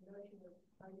this notion of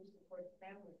trying to support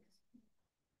families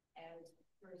as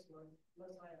first most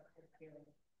care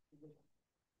division.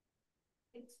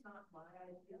 It's not my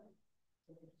idea.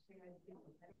 It's an interesting idea.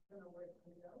 I don't know where it's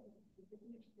going to go. It's an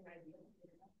interesting idea.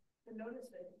 To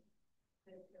notice that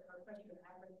our question of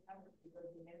advocacy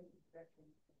goes in any direction.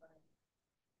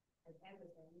 As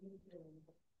Anderson, we've been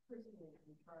personally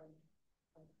in charge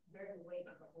of bearing the weight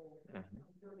of the whole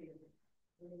really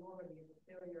the enormity of the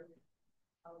failure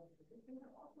of the system,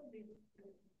 and also the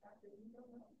fact that we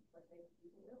don't know what makes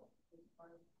people ill. It's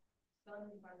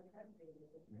stunned by the test data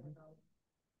that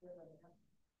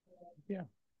Yeah.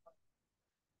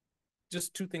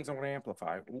 Just two things I want to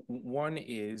amplify. One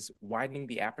is widening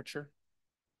the aperture.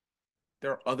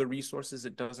 There are other resources.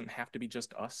 It doesn't have to be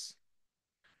just us.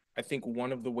 I think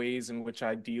one of the ways in which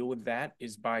I deal with that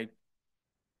is by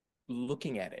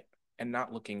looking at it and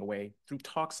not looking away through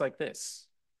talks like this,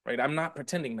 right? I'm not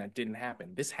pretending that didn't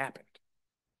happen. This happened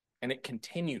and it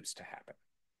continues to happen.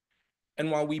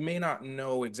 And while we may not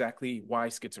know exactly why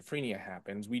schizophrenia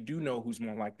happens, we do know who's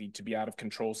more likely to be out of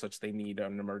control such they need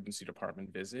an emergency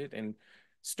department visit. And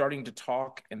starting to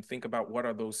talk and think about what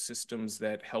are those systems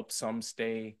that help some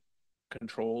stay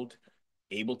controlled,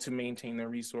 able to maintain their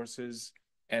resources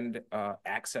and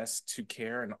access to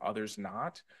care and others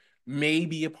not, may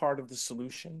be a part of the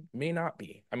solution, may not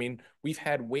be. I mean, we've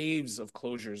had waves of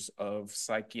closures of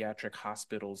psychiatric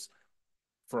hospitals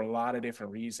for a lot of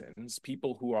different reasons.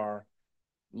 People who are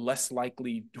less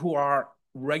likely, who are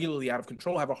regularly out of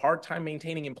control, have a hard time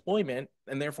maintaining employment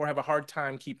and therefore have a hard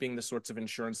time keeping the sorts of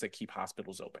insurance that keep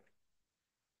hospitals open.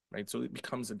 Right. So it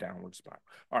becomes a downward spiral.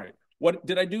 All right. What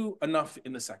did I do enough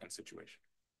in the second situation?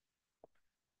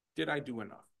 Did I do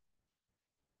enough?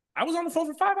 I was on the phone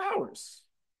for 5 hours.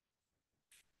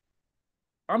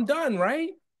 I'm done,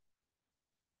 right?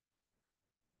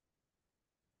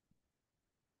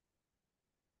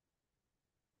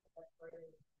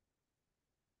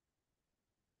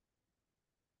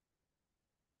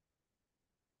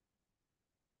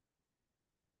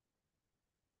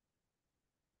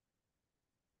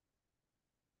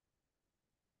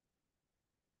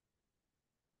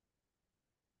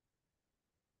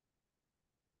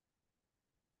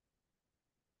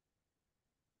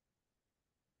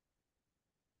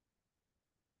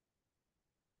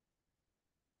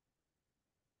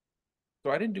 So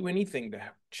I didn't do anything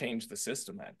to change the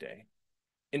system that day.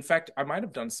 In fact, I might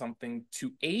have done something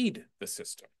to aid the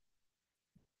system.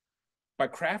 By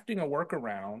crafting a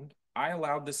workaround, I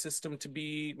allowed the system to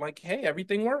be like, hey,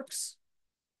 everything works.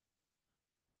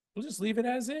 We'll just leave it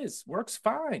as is. Works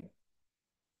fine.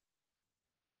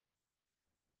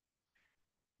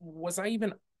 Was I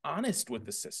even honest with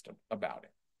the system about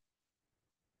it?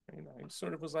 You know, I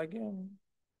sort of was like, yeah,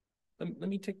 let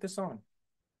me take this on.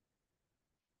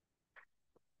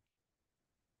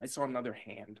 I saw another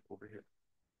hand over here.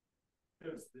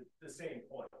 It was the same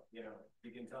point, you know,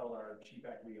 you can tell our chief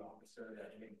equity officer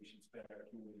that maybe we should spend our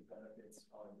community benefits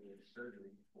on the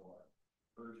surgery for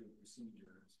urgent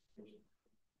procedures,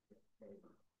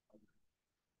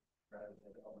 rather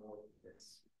than avoid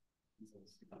this.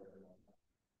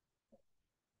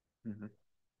 Mm-hmm.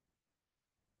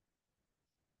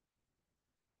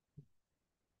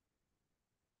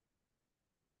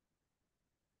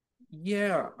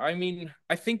 Yeah, I mean,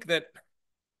 I think that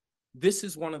this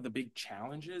is one of the big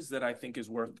challenges that I think is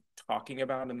worth talking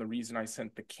about, and the reason I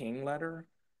sent the King letter.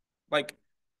 Like,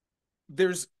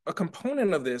 there's a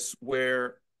component of this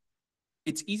where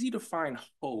it's easy to find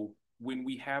hope when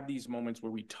we have these moments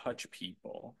where we touch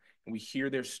people and we hear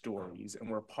their stories, and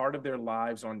we're a part of their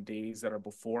lives on days that are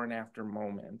before and after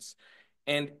moments.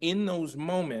 And in those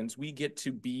moments, we get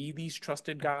to be these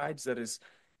trusted guides that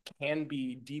can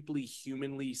be deeply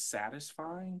humanly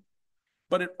satisfying,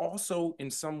 but it also,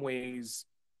 in some ways,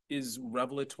 is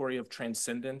revelatory of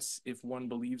transcendence. If one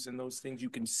believes in those things, you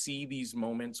can see these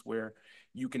moments where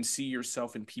you can see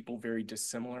yourself in people very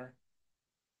dissimilar,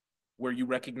 where you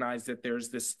recognize that there's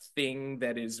this thing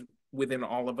that is within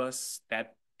all of us,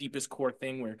 that deepest core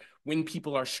thing where when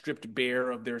people are stripped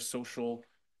bare of their social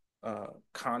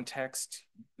context,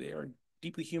 they are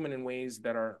deeply human in ways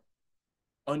that are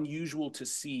unusual to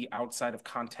see outside of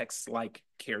contexts like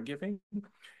caregiving.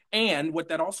 And what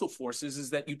that also forces is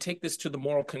that you take this to the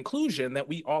moral conclusion that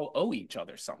we all owe each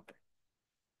other something,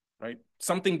 right?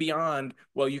 Something beyond,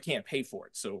 well, you can't pay for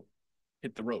it, so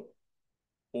hit the road,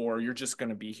 or you're just going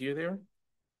to be here there.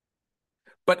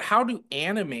 But how to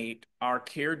animate our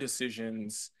care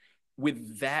decisions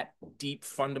with that deep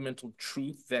fundamental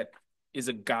truth that is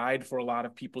a guide for a lot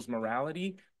of people's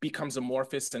morality becomes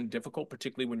amorphous and difficult,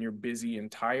 particularly when you're busy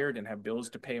and tired and have bills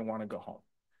to pay and want to go home.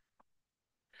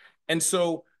 And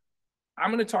so I'm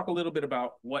going to talk a little bit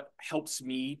about what helps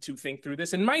me to think through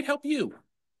this and might help you.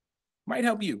 Might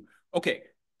help you. Okay.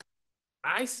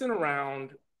 I sent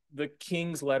around the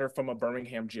King's letter from a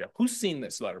Birmingham jail. Who's seen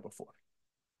this letter before?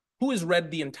 Who has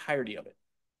read the entirety of it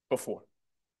before?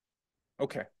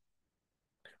 Okay.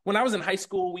 When I was in high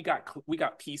school, we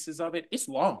got pieces of it. It's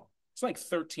long. It's like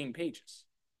 13 pages.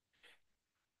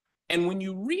 And when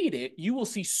you read it, you will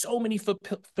see so many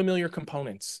familiar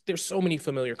components. There's so many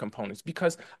familiar components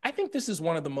because I think this is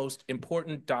one of the most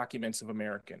important documents of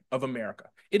America.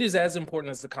 It is as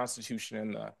important as the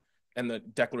Constitution and the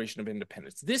Declaration of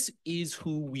Independence. This is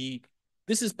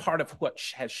part of what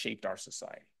has shaped our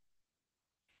society.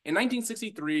 In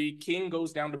 1963, King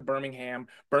goes down to Birmingham.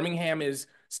 Birmingham is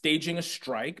staging a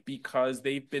strike because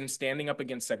they've been standing up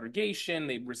against segregation.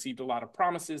 They've received a lot of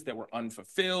promises that were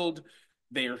unfulfilled.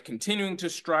 They are continuing to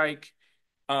strike.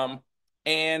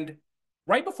 And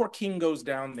right before King goes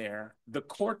down there, the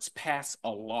courts pass a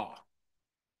law.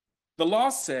 The law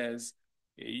says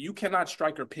you cannot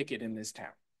strike or picket in this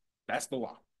town. That's the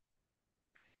law.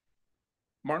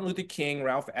 Martin Luther King,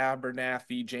 Ralph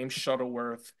Abernathy, James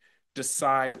Shuttleworth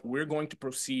decide we're going to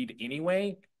proceed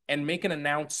anyway and make an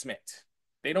announcement.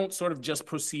 They don't sort of just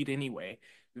proceed anyway.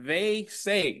 They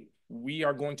say we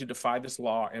are going to defy this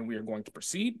law and we are going to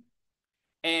proceed.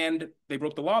 And they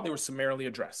broke the law. They were summarily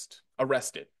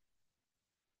arrested.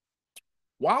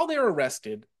 While they're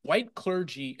arrested, white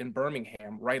clergy in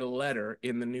Birmingham write a letter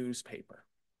in the newspaper.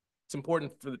 It's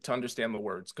important to understand the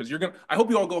words because I hope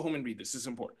you all go home and read this. This is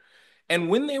important. And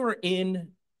when they were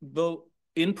in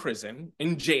prison,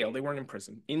 in jail, they weren't in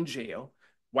prison, in jail,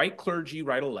 white clergy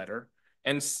write a letter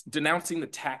and denouncing the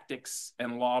tactics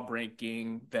and law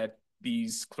breaking that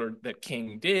that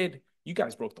King did. You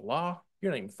guys broke the law.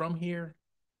 You're not even from here.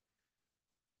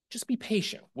 Just be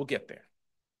patient. We'll get there.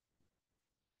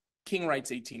 King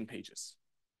writes 18 pages.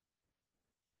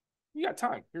 You got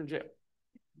time. You're in jail.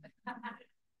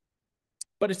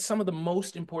 But it's some of the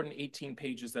most important 18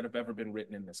 pages that have ever been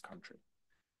written in this country.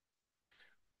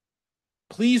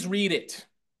 Please read it.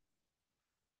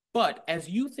 But as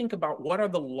you think about what are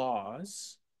the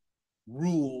laws,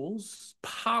 rules,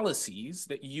 policies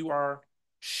that you are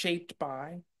shaped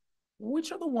by,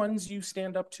 which are the ones you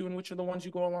stand up to and which are the ones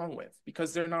you go along with?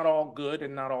 Because they're not all good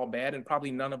and not all bad, and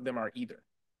probably none of them are either.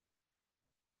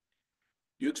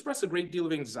 You express a great deal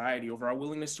of anxiety over our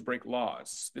willingness to break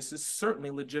laws. This is certainly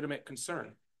a legitimate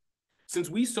concern.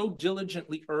 Since we so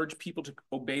diligently urge people to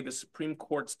obey the Supreme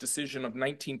Court's decision of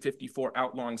 1954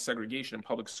 outlawing segregation in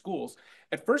public schools,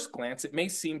 at first glance, it may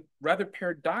seem rather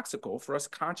paradoxical for us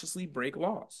consciously break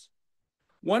laws.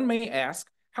 One may ask,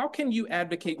 how can you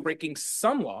advocate breaking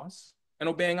some laws and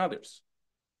obeying others?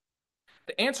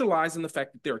 The answer lies in the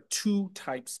fact that there are two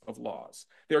types of laws.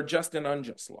 There are just and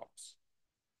unjust laws.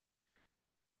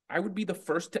 I would be the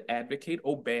first to advocate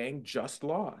obeying just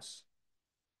laws.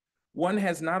 One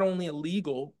has not only a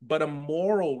legal, but a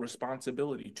moral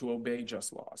responsibility to obey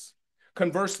just laws.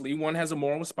 Conversely, one has a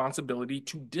moral responsibility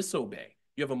to disobey.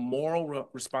 You have a moral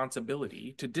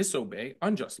responsibility to disobey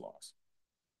unjust laws.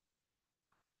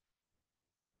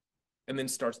 And then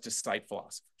starts to cite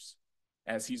philosophers,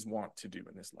 as he's wont to do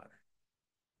in this letter.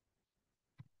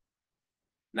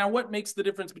 Now, what makes the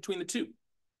difference between the two?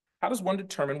 How does one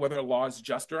determine whether a law is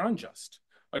just or unjust?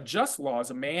 A just law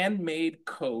is a man-made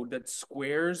code that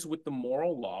squares with the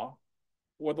moral law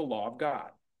or the law of God.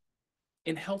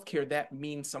 In healthcare, that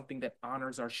means something that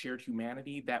honors our shared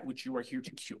humanity, that which you are here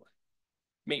to cure.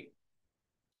 Maybe.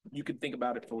 You could think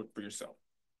about it for yourself.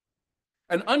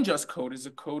 An unjust code is a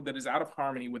code that is out of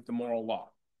harmony with the moral law.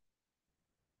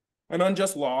 An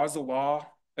unjust law is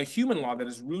a human law that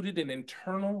is rooted in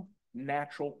internal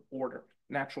natural order,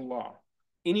 natural law.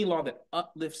 Any law that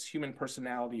uplifts human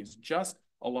personality is just.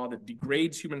 A law that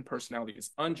degrades human personality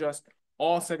is unjust.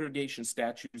 All segregation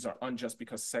statutes are unjust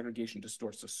because segregation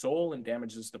distorts the soul and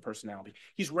damages the personality.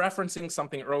 He's referencing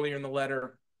something earlier in the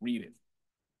letter. Read it.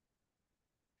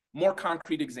 More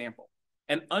concrete example.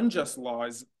 An unjust law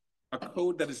is a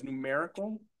code that is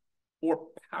numerical or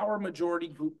power majority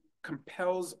group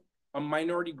compels a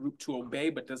minority group to obey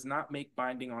but does not make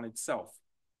binding on itself.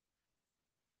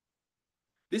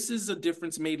 This is a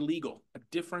difference made legal, a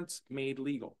difference made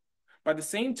legal. By the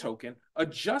same token, a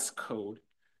just law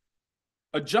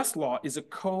is a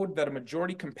code that a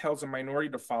majority compels a minority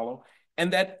to follow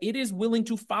and that it is willing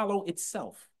to follow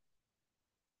itself.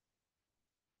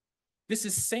 This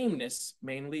is sameness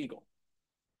made legal.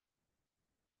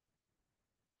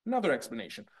 Another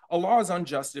explanation. A law is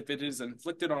unjust if it is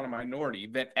inflicted on a minority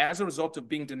that, as a result of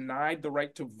being denied the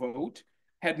right to vote,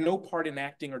 had no part in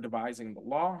acting or devising the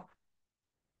law,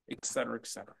 etc.,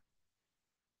 etc.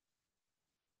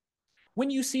 When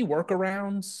you see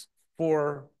workarounds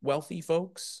for wealthy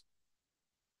folks,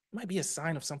 it might be a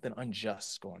sign of something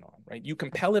unjust going on, right? You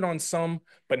compel it on some,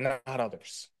 but not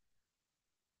others.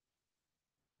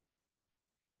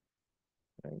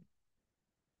 Right?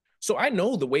 So I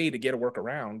know the way to get a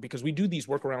workaround because we do these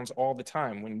workarounds all the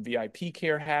time. When VIP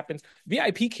care happens,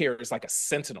 VIP care is like a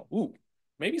sentinel. Ooh,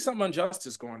 maybe something unjust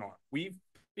is going on. We've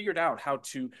figured out how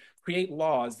to create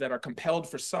laws that are compelled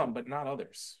for some, but not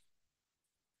others.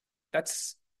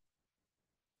 That's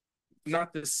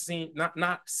not the same,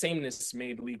 not sameness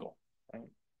made legal. Right?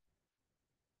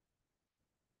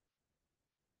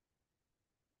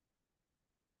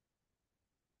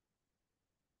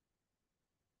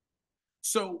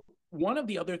 So one of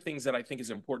the other things that I think is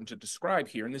important to describe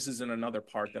here, and this is in another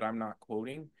part that I'm not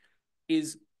quoting,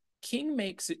 is King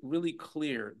makes it really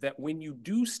clear that when you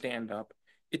do stand up,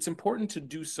 it's important to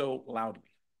do so loudly.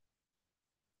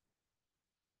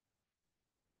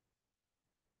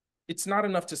 It's not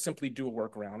enough to simply do a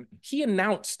workaround. He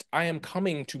announced, I am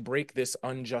coming to break this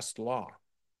unjust law.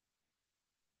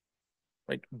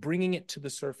 Right? Bringing it to the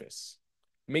surface,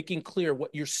 making clear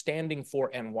what you're standing for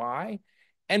and why,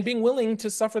 and being willing to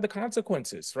suffer the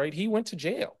consequences, right? He went to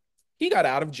jail. He got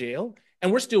out of jail,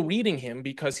 and we're still reading him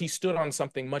because he stood on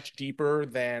something much deeper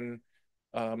than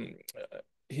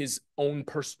his own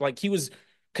person. Like he was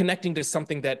connecting to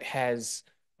something that has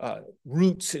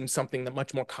roots in something that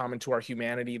much more common to our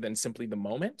humanity than simply the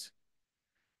moment.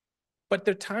 But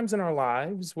there are times in our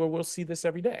lives where we'll see this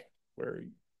every day, where,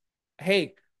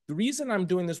 hey, the reason I'm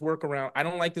doing this workaround, I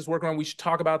don't like this workaround, we should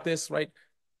talk about this, right?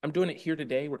 I'm doing it here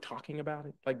today, we're talking about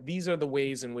it. Like these are the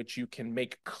ways in which you can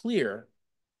make clear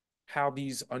how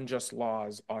these unjust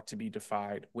laws ought to be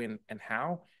defied, when and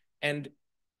how, and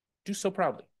do so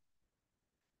proudly,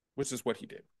 which is what he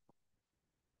did.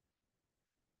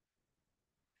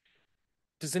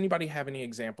 Does anybody have any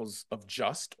examples of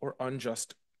just or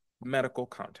unjust medical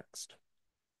context?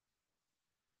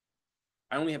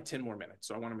 I only have 10 more minutes,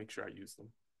 so I want to make sure I use them.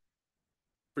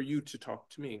 For you to talk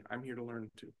to me, I'm here to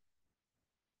learn too.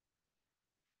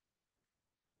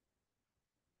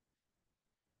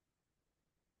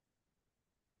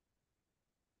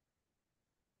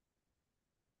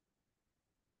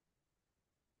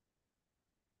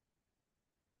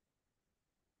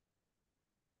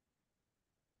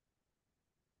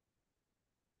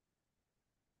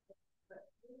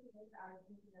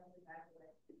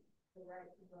 The right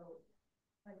to vote.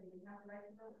 Like, you have the right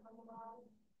to vote from the law.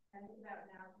 And think about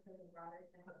now because of broader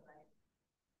things like,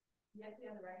 yes, we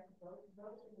have the right to vote.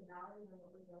 Vote is the knowledge of what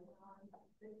we're voting on.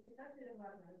 Especially in a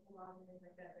lot of medical laws and things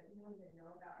like that, but you don't even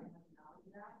know about or have knowledge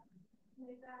of that.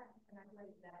 Like that. And I feel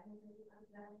like that is really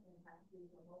unjust and has to do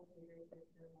with the whole bigger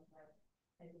system of like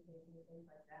education and things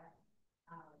like that.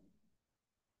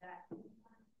 That,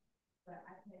 but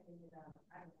I can't think of that.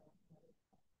 I don't know.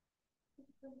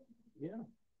 Yeah.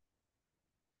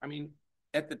 I mean,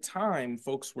 at the time,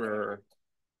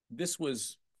 this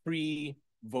was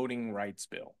pre-voting rights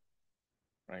bill,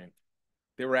 right?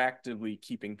 They were actively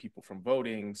keeping people from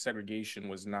voting. Segregation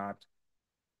was not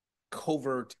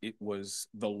covert. It was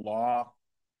the law.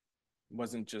 It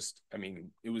wasn't just, I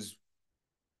mean, it was,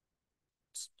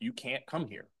 you can't come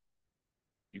here.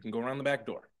 You can go around the back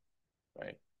door,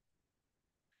 right?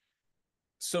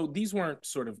 So these weren't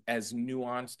sort of as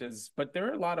nuanced as, but there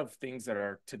are a lot of things that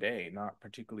are today not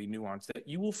particularly nuanced that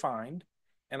you will find,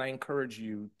 and I encourage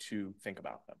you to think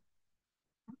about them.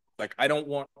 Like, I don't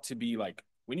want to be like,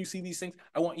 when you see these things,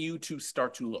 I want you to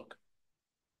start to look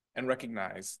and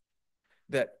recognize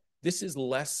that this is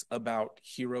less about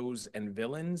heroes and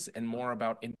villains and more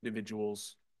about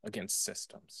individuals against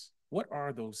systems. What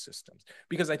are those systems?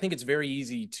 Because I think it's very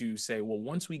easy to say, well,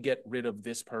 once we get rid of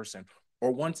this person,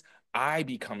 or once I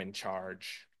become in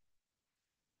charge,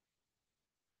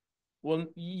 well,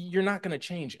 you're not going to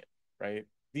change it, right?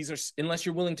 These are, unless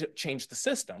you're willing to change the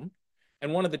system.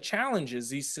 And one of the challenges,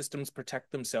 these systems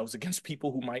protect themselves against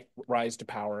people who might rise to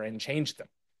power and change them.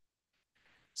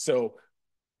 So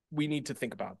we need to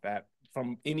think about that.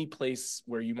 From any place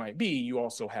where you might be, you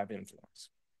also have influence.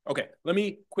 Okay, let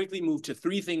me quickly move to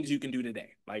 3 things you can do today.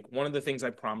 Like, one of the things I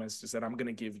promised is that I'm going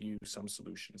to give you some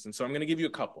solutions. And so I'm going to give you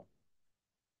a couple.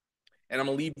 And I'm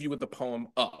going to leave you with the poem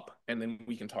Up, and then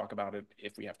we can talk about it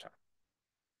if we have time.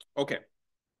 Okay,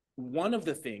 one of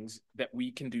the things that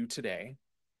we can do today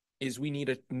is we need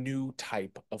a new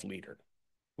type of leader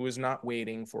who is not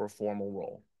waiting for a formal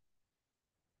role.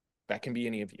 That can be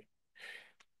any of you,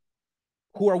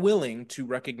 who are willing to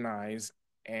recognize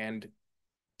and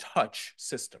touch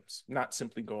systems, not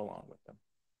simply go along with them.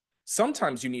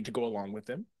 Sometimes you need to go along with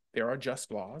them. There are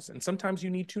just laws, and sometimes you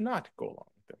need to not go along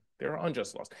with them. There are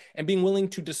unjust laws. And being willing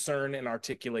to discern and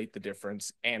articulate the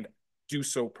difference and do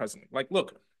so presently. Like,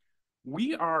 look,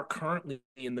 we are currently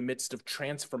in the midst of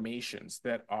transformations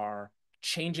that are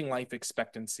changing life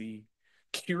expectancy,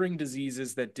 curing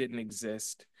diseases that didn't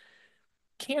exist.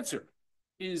 Cancer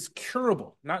is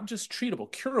curable, not just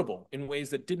treatable, curable in ways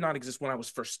that did not exist when I was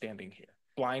first standing here.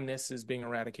 Blindness is being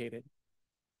eradicated.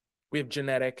 We have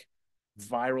genetic,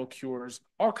 viral cures,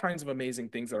 all kinds of amazing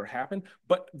things that are happening,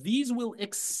 but these will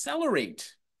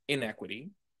accelerate inequity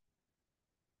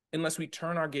unless we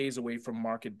turn our gaze away from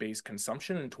market-based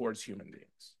consumption and towards human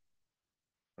beings,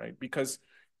 right? Because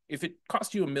if it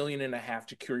costs you $1.5 million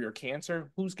to cure your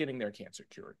cancer, who's getting their cancer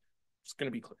cured? It's going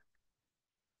to be clear.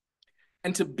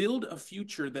 And to build a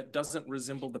future that doesn't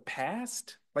resemble the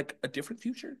past, like a different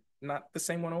future, not the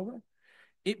same one over,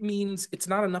 it means it's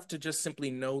not enough to just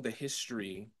simply know the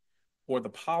history or the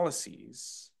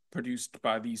policies produced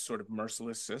by these sort of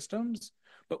merciless systems,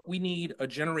 but we need a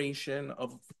generation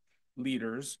of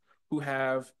leaders who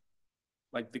have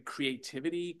like the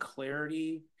creativity,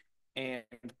 clarity, and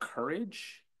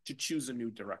courage to choose a new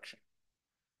direction.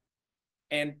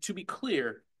 And to be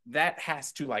clear, that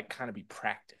has to like kind of be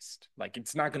practiced. Like,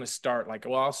 it's not going to start like,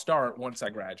 well, I'll start once I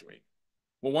graduate.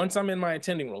 Well, once I'm in my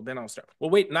attending role, then I'll start. Well,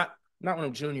 wait, not when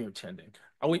I'm junior attending.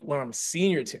 I'll wait when I'm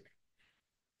senior attending.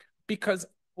 Because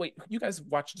wait, you guys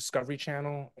watch Discovery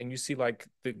Channel and you see like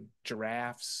the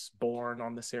giraffes born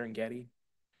on the Serengeti,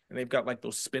 and they've got like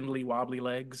those spindly, wobbly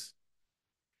legs,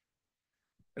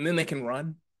 and then they can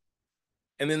run,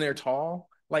 and then they're tall.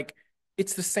 Like,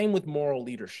 it's the same with moral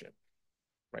leadership,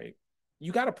 right?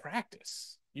 You got to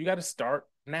practice. You got to start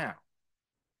now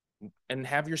and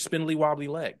have your spindly, wobbly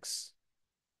legs,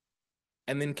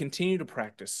 and then continue to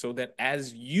practice so that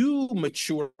as you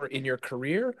mature in your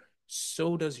career,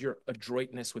 so does your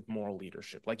adroitness with moral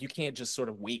leadership. Like, you can't just sort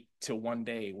of wait till one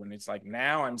day when it's like,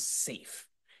 now I'm safe.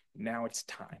 Now it's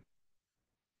time.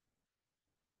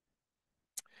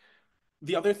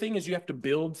 The other thing is you have to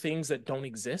build things that don't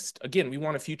exist. Again, we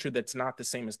want a future that's not the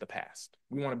same as the past.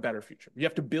 We want a better future. You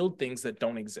have to build things that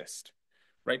don't exist,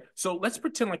 right? So let's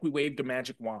pretend like we waved a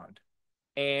magic wand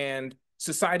and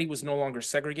society was no longer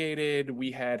segregated. We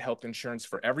had health insurance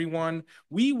for everyone.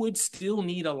 We would still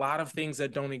need a lot of things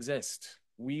that don't exist.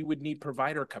 We would need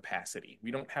provider capacity.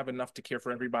 We don't have enough to care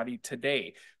for everybody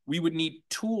today. We would need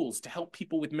tools to help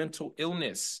people with mental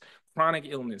illness, chronic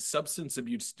illness, substance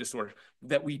abuse disorder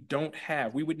that we don't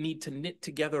have. We would need to knit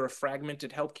together a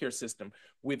fragmented healthcare system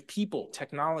with people,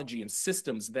 technology, and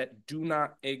systems that do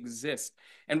not exist.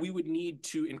 And we would need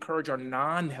to encourage our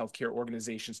non-healthcare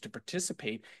organizations to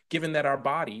participate, given that our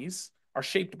bodies are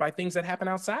shaped by things that happen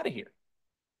outside of here.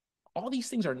 All these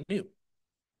things are new,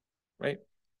 right?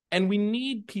 And we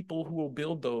need people who will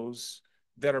build those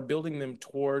that are building them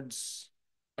towards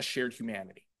a shared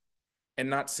humanity, and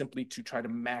not simply to try to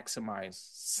maximize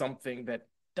something that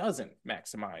doesn't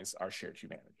maximize our shared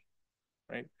humanity,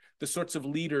 right? The sorts of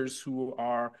leaders who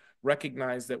are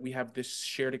recognize that we have this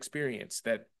shared experience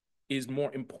that is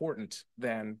more important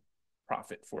than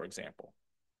profit, for example.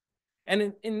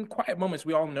 And in quiet moments,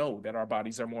 we all know that our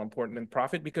bodies are more important than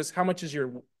profit, because how much is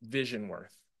your vision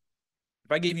worth?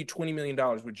 If I gave you $20 million,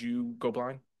 would you go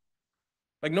blind?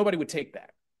 Like, nobody would take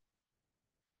that.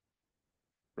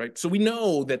 Right? So we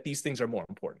know that these things are more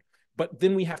important, but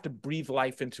then we have to breathe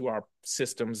life into our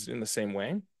systems in the same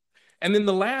way. And then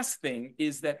the last thing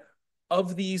is that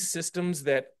of these systems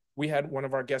that we had one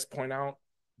of our guests point out,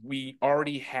 we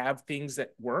already have things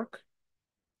that work.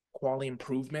 Quality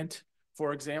improvement,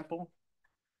 for example.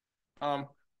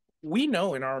 we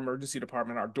know in our emergency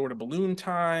department, our door to balloon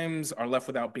times, our left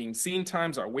without being seen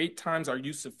times, our wait times, our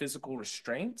use of physical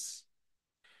restraints,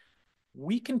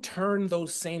 we can turn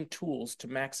those same tools to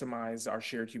maximize our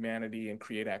shared humanity and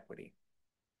create equity.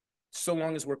 So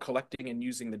long as we're collecting and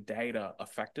using the data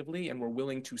effectively and we're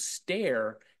willing to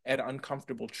stare at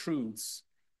uncomfortable truths,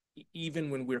 even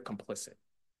when we're complicit.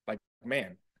 Like,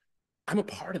 man, I'm a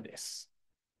part of this.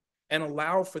 And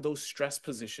allow for those stress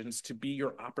positions to be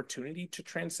your opportunity to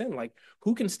transcend. Like,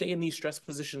 who can stay in these stress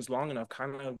positions long enough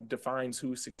kind of defines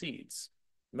who succeeds.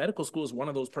 Medical school is one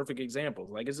of those perfect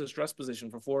examples. Like, it's a stress position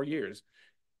for 4 years.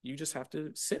 You just have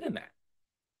to sit in that.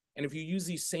 And if you use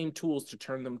these same tools to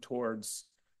turn them towards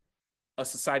a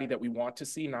society that we want to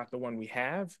see, not the one we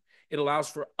have, it allows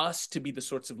for us to be the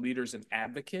sorts of leaders and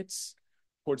advocates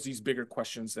towards these bigger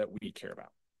questions that we care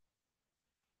about.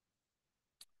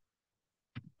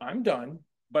 I'm done,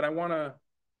 but I want to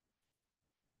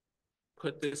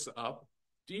put this up.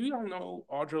 Do you all know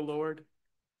Audre Lorde?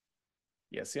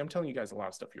 Yeah, see, I'm telling you guys a lot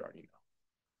of stuff you already know.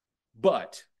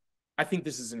 But I think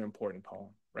this is an important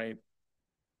poem, right?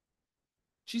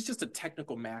 She's just a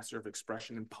technical master of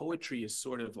expression, and poetry is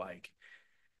sort of like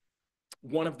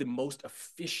one of the most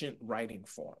efficient writing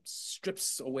forms.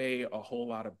 Strips away a whole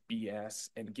lot of BS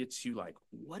and gets you like,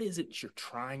 what is it you're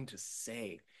trying to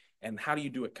say? And how do you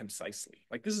do it concisely?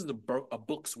 Like, this is a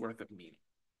book's worth of meaning.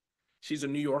 She's a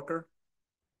New Yorker.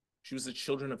 She was the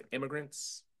children of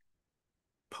immigrants,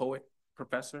 poet,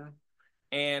 professor.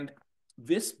 And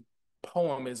this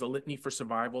poem is a litany for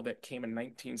survival that came in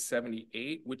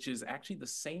 1978, which is actually the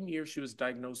same year she was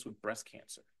diagnosed with breast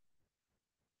cancer.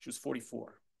 She was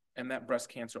 44. And that breast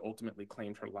cancer ultimately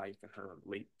claimed her life in her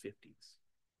late 50s.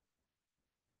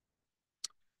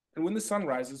 And when the sun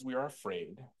rises, we are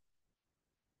afraid.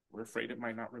 We're afraid it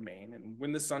might not remain. And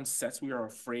when the sun sets, we are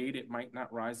afraid it might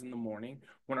not rise in the morning.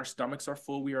 When our stomachs are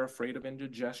full, we are afraid of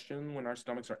indigestion. When our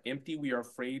stomachs are empty, we are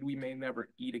afraid we may never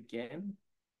eat again.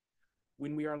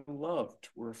 When we are loved,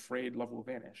 we're afraid love will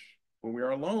vanish. When we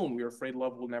are alone, we are afraid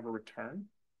love will never return.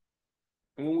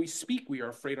 And when we speak, we are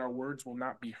afraid our words will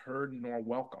not be heard nor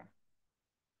welcome.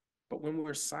 But when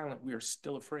we're silent, we are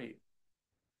still afraid.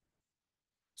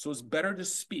 So it's better to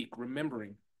speak,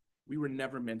 remembering we were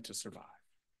never meant to survive.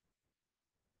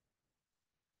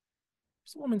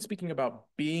 There's a woman speaking about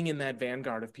being in that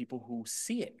vanguard of people who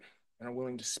see it and are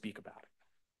willing to speak about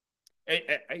it.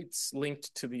 It's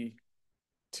linked to the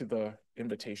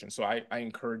invitation. So I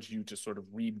encourage you to sort of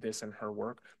read this in her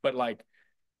work. But like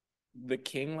the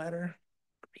King letter,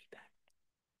 read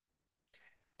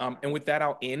that. And with that,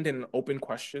 I'll end and open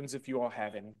questions if you all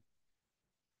have any.